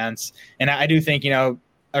makes sense, and I do think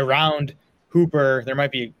around Hooper there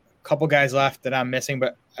might be a couple guys left that I'm missing,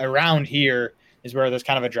 but around here is where there's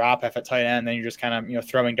kind of a drop off at tight end. Then you're just kind of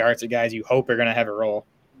throwing darts at guys you hope are going to have a role.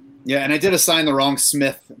 Yeah, and I did assign the wrong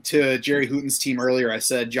Smith to Jerry Hooten's team earlier. I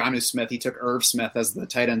said Jonnu Smith. He took Irv Smith as the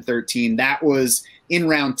tight end 13. That was in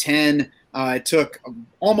round 10. It took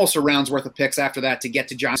almost a round's worth of picks after that to get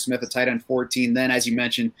to Jonnu Smith at tight end 14. Then, as you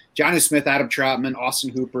mentioned, Jonnu Smith, Adam Trautman,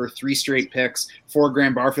 Austin Hooper, 3 straight picks for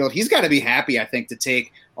Graham Barfield. He's got to be happy, I think, to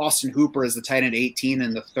take Austin Hooper as the tight end 18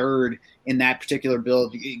 and the third in that particular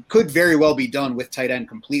build. It could very well be done with tight end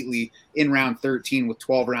completely in round 13 with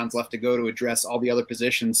 12 rounds left to go to address all the other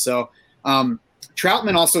positions. So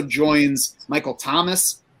Trautman also joins Michael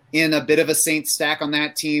Thomas in a bit of a Saints stack on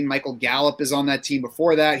that team. Michael Gallup is on that team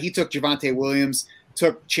before that. He took Javonte Williams,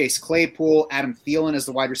 took Chase Claypool, Adam Thielen as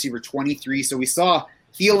the wide receiver 23. So we saw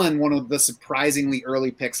Thielen, one of the surprisingly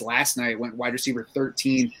early picks last night, went wide receiver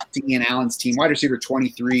 13 to Ian Allen's team. Wide receiver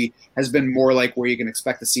 23 has been more like where you can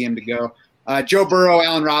expect to see him to go. Joe Burrow,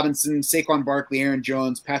 Allen Robinson, Saquon Barkley, Aaron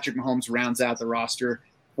Jones, Patrick Mahomes rounds out the roster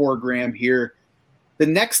for Graham here. The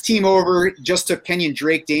next team over just took Kenyon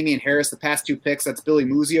Drake, Damian Harris, the past 2 picks. That's Billy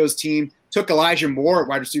Muzio's team. Took Elijah Moore at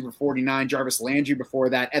wide receiver 49, Jarvis Landry before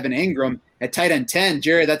that, Evan Ingram at tight end 10.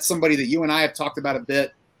 Jared, that's somebody that you and I have talked about a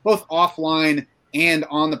bit, both offline and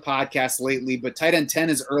on the podcast lately, but tight end 10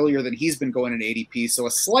 is earlier than he's been going in ADP, so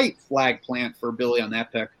a slight flag plant for Billy on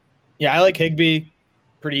that pick. Yeah, I like Higbee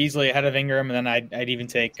pretty easily ahead of Ingram, and then I'd even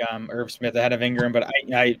take Irv Smith ahead of Ingram, but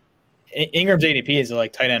Ingram's ADP is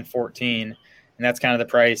like tight end 14, and that's kind of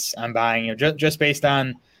the price I'm buying, just based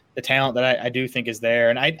on the talent that I do think is there,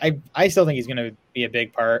 and I still think he's going to be a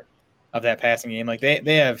big part of that passing game. Like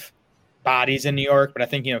they have bodies in New York, but I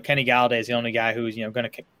think Kenny Galladay is the only guy who's going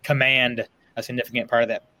to command a significant part of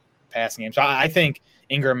that passing game. So I think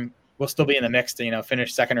Ingram will still be in the mix to,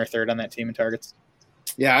 finish second or third on that team in targets.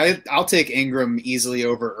 Yeah, I'll take Ingram easily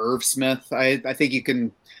over Irv Smith. I think you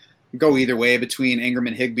can go either way between Ingram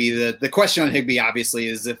and Higbee. The question on Higbee, obviously,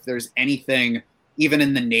 is if there's anything even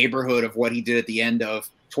in the neighborhood of what he did at the end of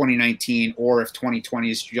 2019, or if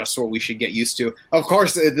 2020 is just what we should get used to. Of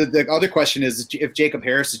course, the other question is if Jacob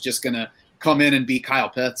Harris is just going to come in and beat Kyle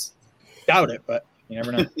Pitts. Doubt it, but you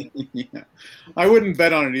never know. Yeah. I wouldn't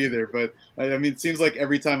bet on it either, but it seems like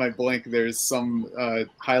every time I blink, there's some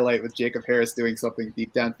highlight with Jacob Harris doing something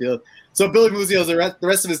deep downfield. So Billy Muzio, the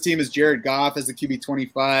rest of his team is Jared Goff as the QB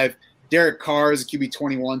 25, Derek Carr as the QB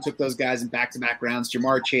 21, took those guys in back-to-back rounds,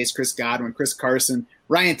 Jamar Chase, Chris Godwin, Chris Carson,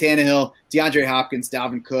 Ryan Tannehill, DeAndre Hopkins,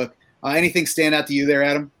 Dalvin Cook. Anything stand out to you there,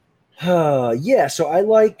 Adam? Yeah, so I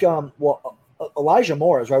like Elijah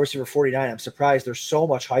Moore as wide receiver 49. I'm surprised there's so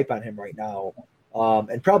much hype on him right now.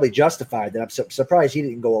 And probably justified that. I'm surprised he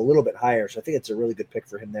didn't go a little bit higher. So I think it's a really good pick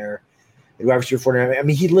for him there. Wide receiver 49.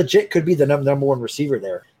 He legit could be the number 1 receiver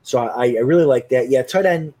there. So I really like that. Yeah, tight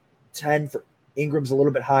end 10 for Ingram's a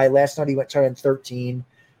little bit high. Last night he went tight end 13 in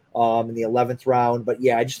the 11th round. But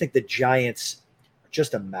yeah, I just think the Giants are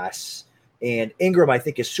just a mess. And Ingram, I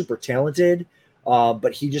think, is super talented.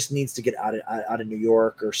 But he just needs to get out of New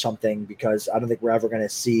York or something, because I don't think we're ever going to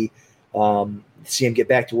see him get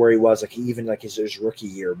back to where he was, like his rookie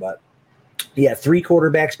year. But yeah, 3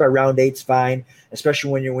 quarterbacks by round 8's fine, especially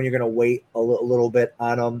when you're going to wait a little bit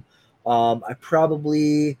on them. I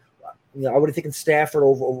probably, I would have taken Stafford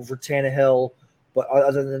over Tannehill, but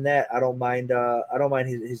other than that, I don't mind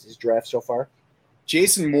his draft so far.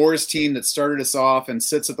 Jason Moore's team that started us off and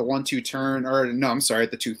sits at the 1-2 turn,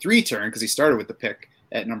 at the 2-3 turn, because he started with the pick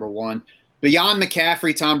at number 1. Beyond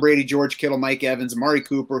McCaffrey, Tom Brady, George Kittle, Mike Evans, Amari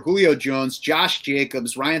Cooper, Julio Jones, Josh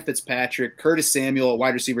Jacobs, Ryan Fitzpatrick, Curtis Samuel at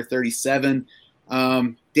wide receiver 37,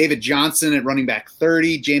 David Johnson at running back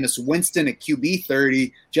 30, Jameis Winston at QB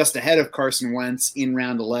 30, just ahead of Carson Wentz in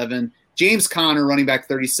round 11, James Conner, running back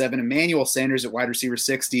 37, Emmanuel Sanders at wide receiver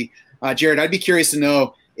 60. Jared, I'd be curious to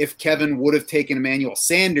know if Kevin would have taken Emmanuel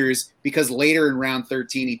Sanders because later in round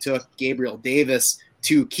 13 he took Gabriel Davis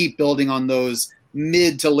to keep building on those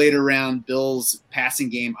mid to later round Bills passing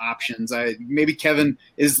game options. Maybe Kevin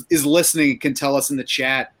is listening and can tell us in the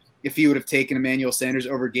chat if he would have taken Emmanuel Sanders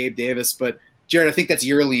over Gabe Davis. But Jared, I think that's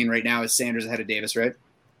your lean right now is Sanders ahead of Davis, right?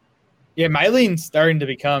 Yeah, my lean's starting to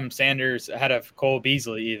become Sanders ahead of Cole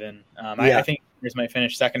Beasley even. I think Sanders might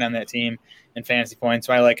finish second on that team in fantasy points,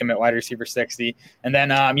 so I like him at wide receiver 60. And then,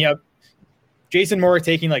 Jason Moore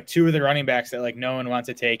taking like two of the running backs that like no one wants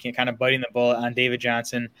to take and kind of biting the bullet on David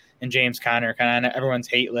Johnson and James Conner, kind of on everyone's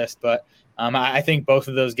hate list. But I think both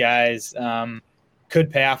of those guys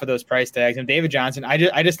could pay off of those price tags. And David Johnson,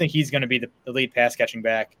 I just think he's going to be the lead pass catching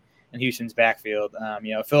back in Houston's backfield.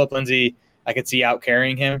 Phillip Lindsay, I could see out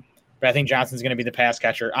carrying him, but I think Johnson's going to be the pass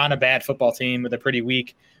catcher on a bad football team with a pretty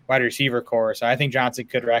weak wide receiver core. So I think Johnson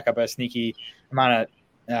could rack up a sneaky amount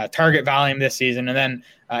of target volume this season. And then,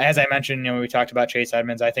 as I mentioned, when we talked about Chase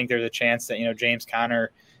Edmonds, I think there's a chance that, James Conner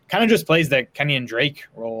kind of just plays the Kenyon Drake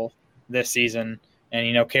role this season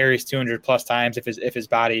and, carries 200 plus times if his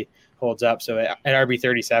body holds up. So at RB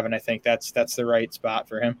 37, I think that's the right spot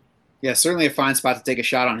for him. Yeah, certainly a fine spot to take a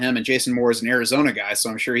shot on him. And Jason Moore is an Arizona guy, so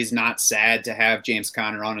I'm sure he's not sad to have James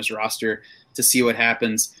Conner on his roster to see what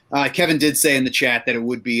happens. Kevin did say in the chat that it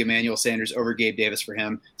would be Emmanuel Sanders over Gabe Davis for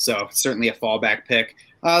him, so certainly a fallback pick.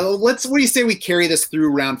 What do you say we carry this through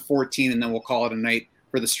round 14, and then we'll call it a night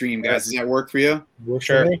for the stream, guys? Does that work for you?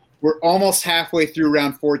 Sure. We're almost halfway through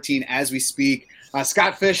round 14 as we speak.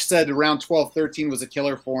 Scott Fish said round 12, 13 was a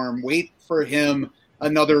killer for him. Wait for him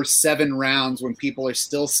another 7 rounds when people are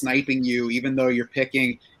still sniping you, even though you're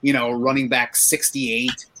picking, running back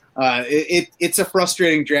 68. It's a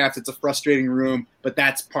frustrating draft. It's a frustrating room, but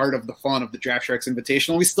that's part of the fun of the Draft Sharks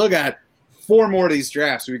Invitational. We still got 4 more of these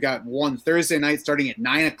drafts. We got one Thursday night starting at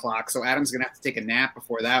 9:00. So Adam's going to have to take a nap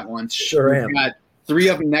before that one. Sure am. We got 3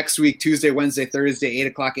 of them next week, Tuesday, Wednesday, Thursday,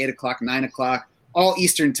 8:00, 8:00, 9:00, all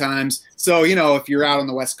Eastern times. So, if you're out on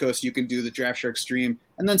the West Coast, you can do the Draft Shark stream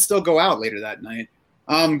and then still go out later that night.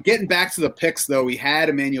 Getting back to the picks, though, we had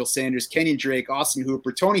Emmanuel Sanders, Kenyon Drake, Austin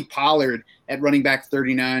Hooper, Tony Pollard at running back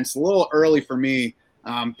 39. It's a little early for me,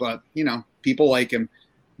 but, people like him.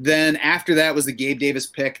 Then after that was the Gabe Davis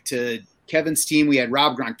pick to Kevin's team. We had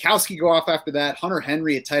Rob Gronkowski go off after that, Hunter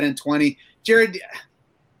Henry at tight end 20. Jared,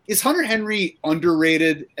 is Hunter Henry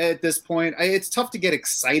underrated at this point? It's tough to get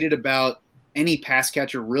excited about any pass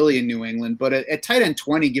catcher really in New England, but at tight end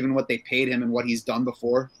 20, given what they paid him and what he's done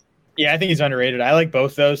before. Yeah, I think he's underrated. I like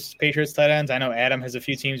both those Patriots tight ends. I know Adam has a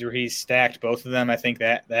few teams where he's stacked both of them. I think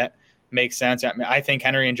that makes sense. I think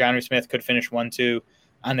Henry and Jonnu Smith could finish 1-2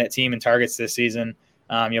 on that team in targets this season.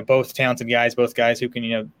 Both talented guys, both guys who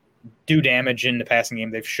can, do damage in the passing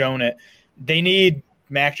game. They've shown it. They need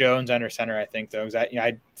Mac Jones under center, I think, though.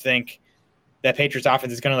 I think that Patriots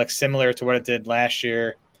offense is going to look similar to what it did last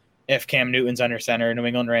year if Cam Newton's under center. New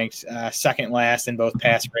England ranks second last in both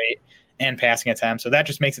pass rate and passing attempts. So that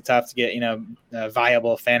just makes it tough to get,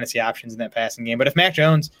 viable fantasy options in that passing game. But if Mac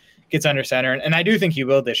Jones gets under center, and I do think he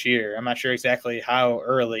will this year, I'm not sure exactly how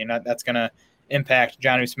early, and that's going to impact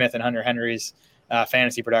Jonnu Smith and Hunter Henry's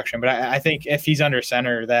fantasy production. But I think if he's under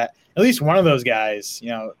center, that at least one of those guys,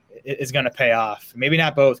 is going to pay off. Maybe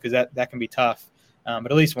not both, because that can be tough.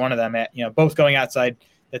 But at least one of them, both going outside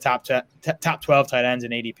the top 12 tight ends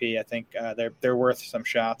in ADP, I think they're worth some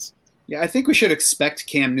shots. Yeah, I think we should expect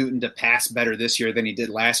Cam Newton to pass better this year than he did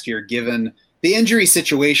last year, given the injury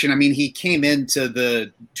situation. I mean, he came into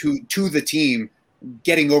the team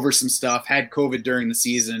getting over some stuff, had COVID during the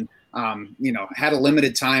season, had a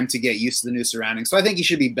limited time to get used to the new surroundings. So I think he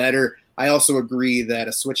should be better. I also agree that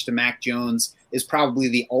a switch to Mac Jones is probably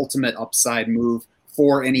the ultimate upside move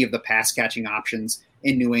for any of the pass catching options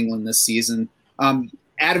in New England this season.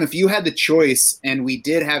 Adam, if you had the choice, and we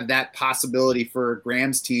did have that possibility for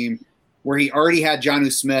Graham's team, where he already had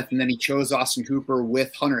Jonnu Smith and then he chose Austin Hooper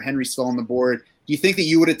with Hunter Henry still on the board, do you think that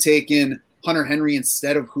you would have taken Hunter Henry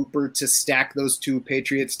instead of Hooper to stack those two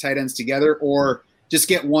Patriots tight ends together, or just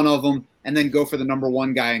get one of them and then go for the number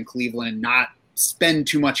one guy in Cleveland and not spend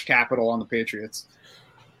too much capital on the Patriots?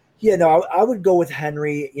 Yeah, no, I would go with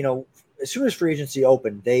Henry. As soon as free agency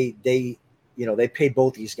opened, they paid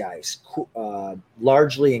both these guys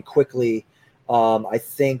largely and quickly. I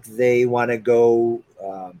think they want to go.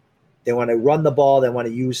 They want to run the ball. They want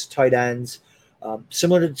to use tight ends,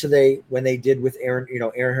 similar to when they did with Aaron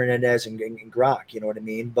Hernandez and Gronk. You know what I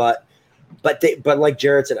mean? But like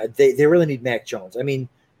Jared said, they really need Mac Jones. I mean,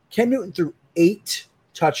 Cam Newton threw 8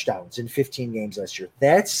 touchdowns in 15 games last year.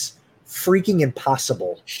 That's freaking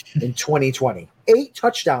impossible in 2020. 8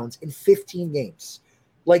 touchdowns in 15 games.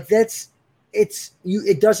 Like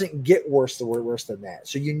it doesn't get worse than that.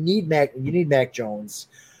 So you need Mac Jones,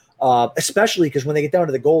 especially because when they get down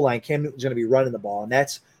to the goal line, Cam Newton's going to be running the ball, and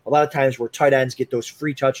that's a lot of times where tight ends get those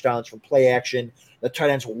free touchdowns from play action. The tight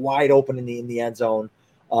end's wide open in the end zone.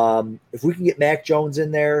 If we can get Mac Jones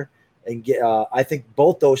in there and get, I think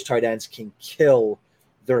both those tight ends can kill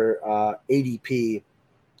their ADP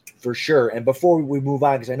for sure. And before we move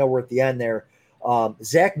on, because I know we're at the end there,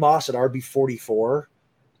 Zach Moss at RB44.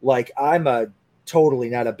 Like, I'm totally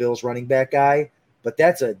not a Bills running back guy, but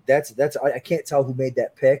that's I can't tell who made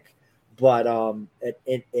that pick, but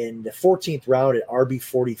in the 14th round at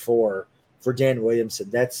RB44 for Dan Williamson,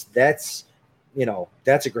 that's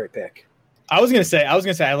a great pick. I was gonna say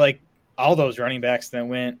I like all those running backs that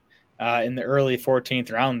went in the early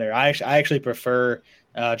 14th round there. I actually prefer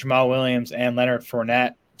Jamal Williams and Leonard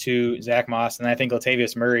Fournette to Zach Moss, and I think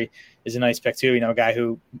Latavius Murray is a nice pick too. A guy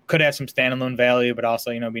who could have some standalone value, but also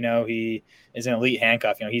we know he is an elite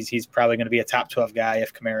handcuff. He's probably going to be a top 12 guy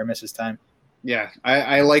if Kamara misses time. Yeah,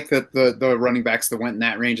 I like that the running backs that went in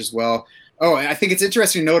that range as well. Oh, I think it's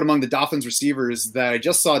interesting to note among the Dolphins receivers that I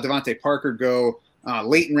just saw Devontae Parker go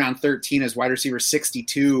late in round 13 as wide receiver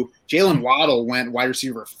 62. Jalen Waddle went wide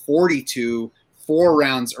receiver 42 4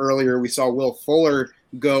 rounds earlier. We saw Will Fuller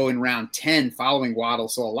go in round 10 following Waddle.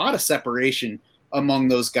 So a lot of separation among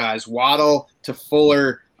those guys. Waddle to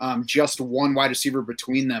Fuller, just one wide receiver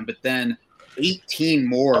between them, but then 18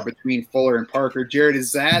 more between Fuller and Parker. Jared,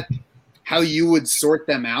 is that how you would sort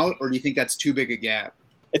them out, or do you think that's too big a gap?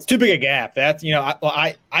 It's too big a gap. That's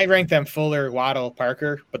I rank them Fuller, Waddle,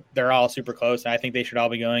 Parker, but they're all super close. And I think they should all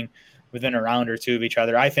be going within a round or two of each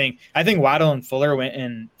other. I think Waddle and Fuller went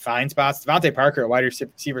in fine spots. Devontae Parker at wide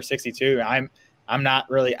receiver 62. I'm not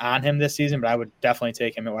really on him this season, but I would definitely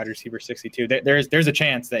take him at wide receiver 62. There's a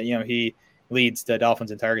chance that he leads the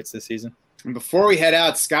Dolphins in targets this season. And before we head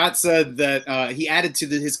out, Scott said that he added to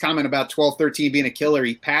his comment about 12-13 being a killer.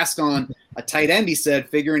 He passed on a tight end, he said,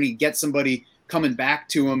 figuring he'd get somebody coming back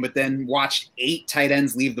to him, but then watched 8 tight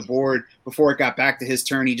ends leave the board before it got back to his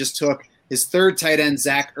turn. He just took his third tight end,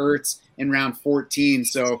 Zach Ertz, in round 14.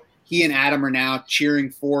 So he and Adam are now cheering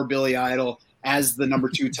for Billy Idol as the number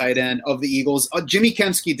 2 tight end of the Eagles. Jimmy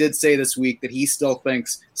Kempski did say this week that he still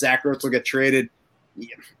thinks Zach Ertz will get traded.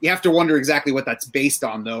 You have to wonder exactly what that's based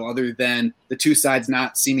on, though, other than the two sides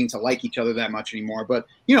not seeming to like each other that much anymore. But,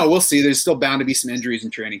 we'll see. There's still bound to be some injuries in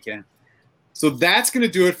training camp. So that's going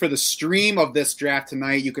to do it for the stream of this draft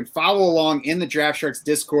tonight. You can follow along in the Draft Sharks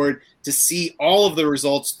Discord to see all of the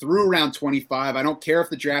results through round 25. I don't care if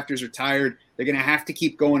the drafters are tired. They're going to have to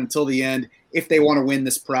keep going until the end if they want to win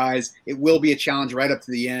this prize. It will be a challenge right up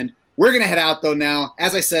to the end. We're going to head out, though, now.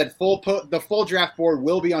 As I said, the full draft board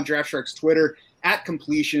will be on Draft Sharks Twitter at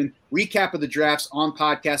completion. Recap of the drafts on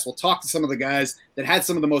podcast. We'll talk to some of the guys that had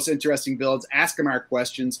some of the most interesting builds, ask them our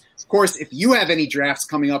questions. Of course, if you have any drafts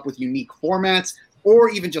coming up with unique formats or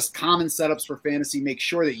even just common setups for fantasy, make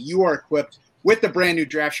sure that you are equipped with the brand new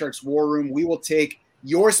Draft Sharks War Room. We will take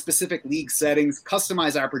your specific league settings,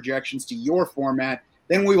 customize our projections to your format.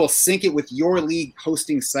 Then we will sync it with your league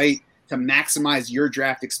hosting site to maximize your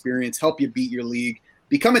draft experience, help you beat your league.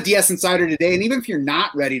 Become a DS Insider today, and even if you're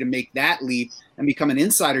not ready to make that leap and become an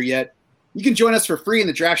insider yet, you can join us for free in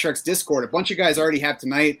the Draft Sharks Discord. A bunch of guys already have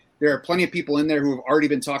tonight. There are plenty of people in there who have already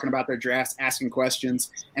been talking about their drafts, asking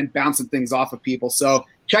questions, and bouncing things off of people. So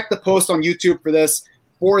check the post on YouTube for this,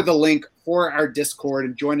 for the link for our Discord,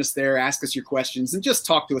 and join us there, ask us your questions, and just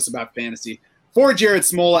talk to us about fantasy. For Jared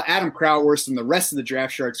Smola, Adam Krautwurst, and the rest of the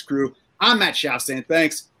Draft Sharks crew, I'm Matt Schauf saying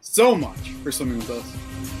thanks so much for swimming with us.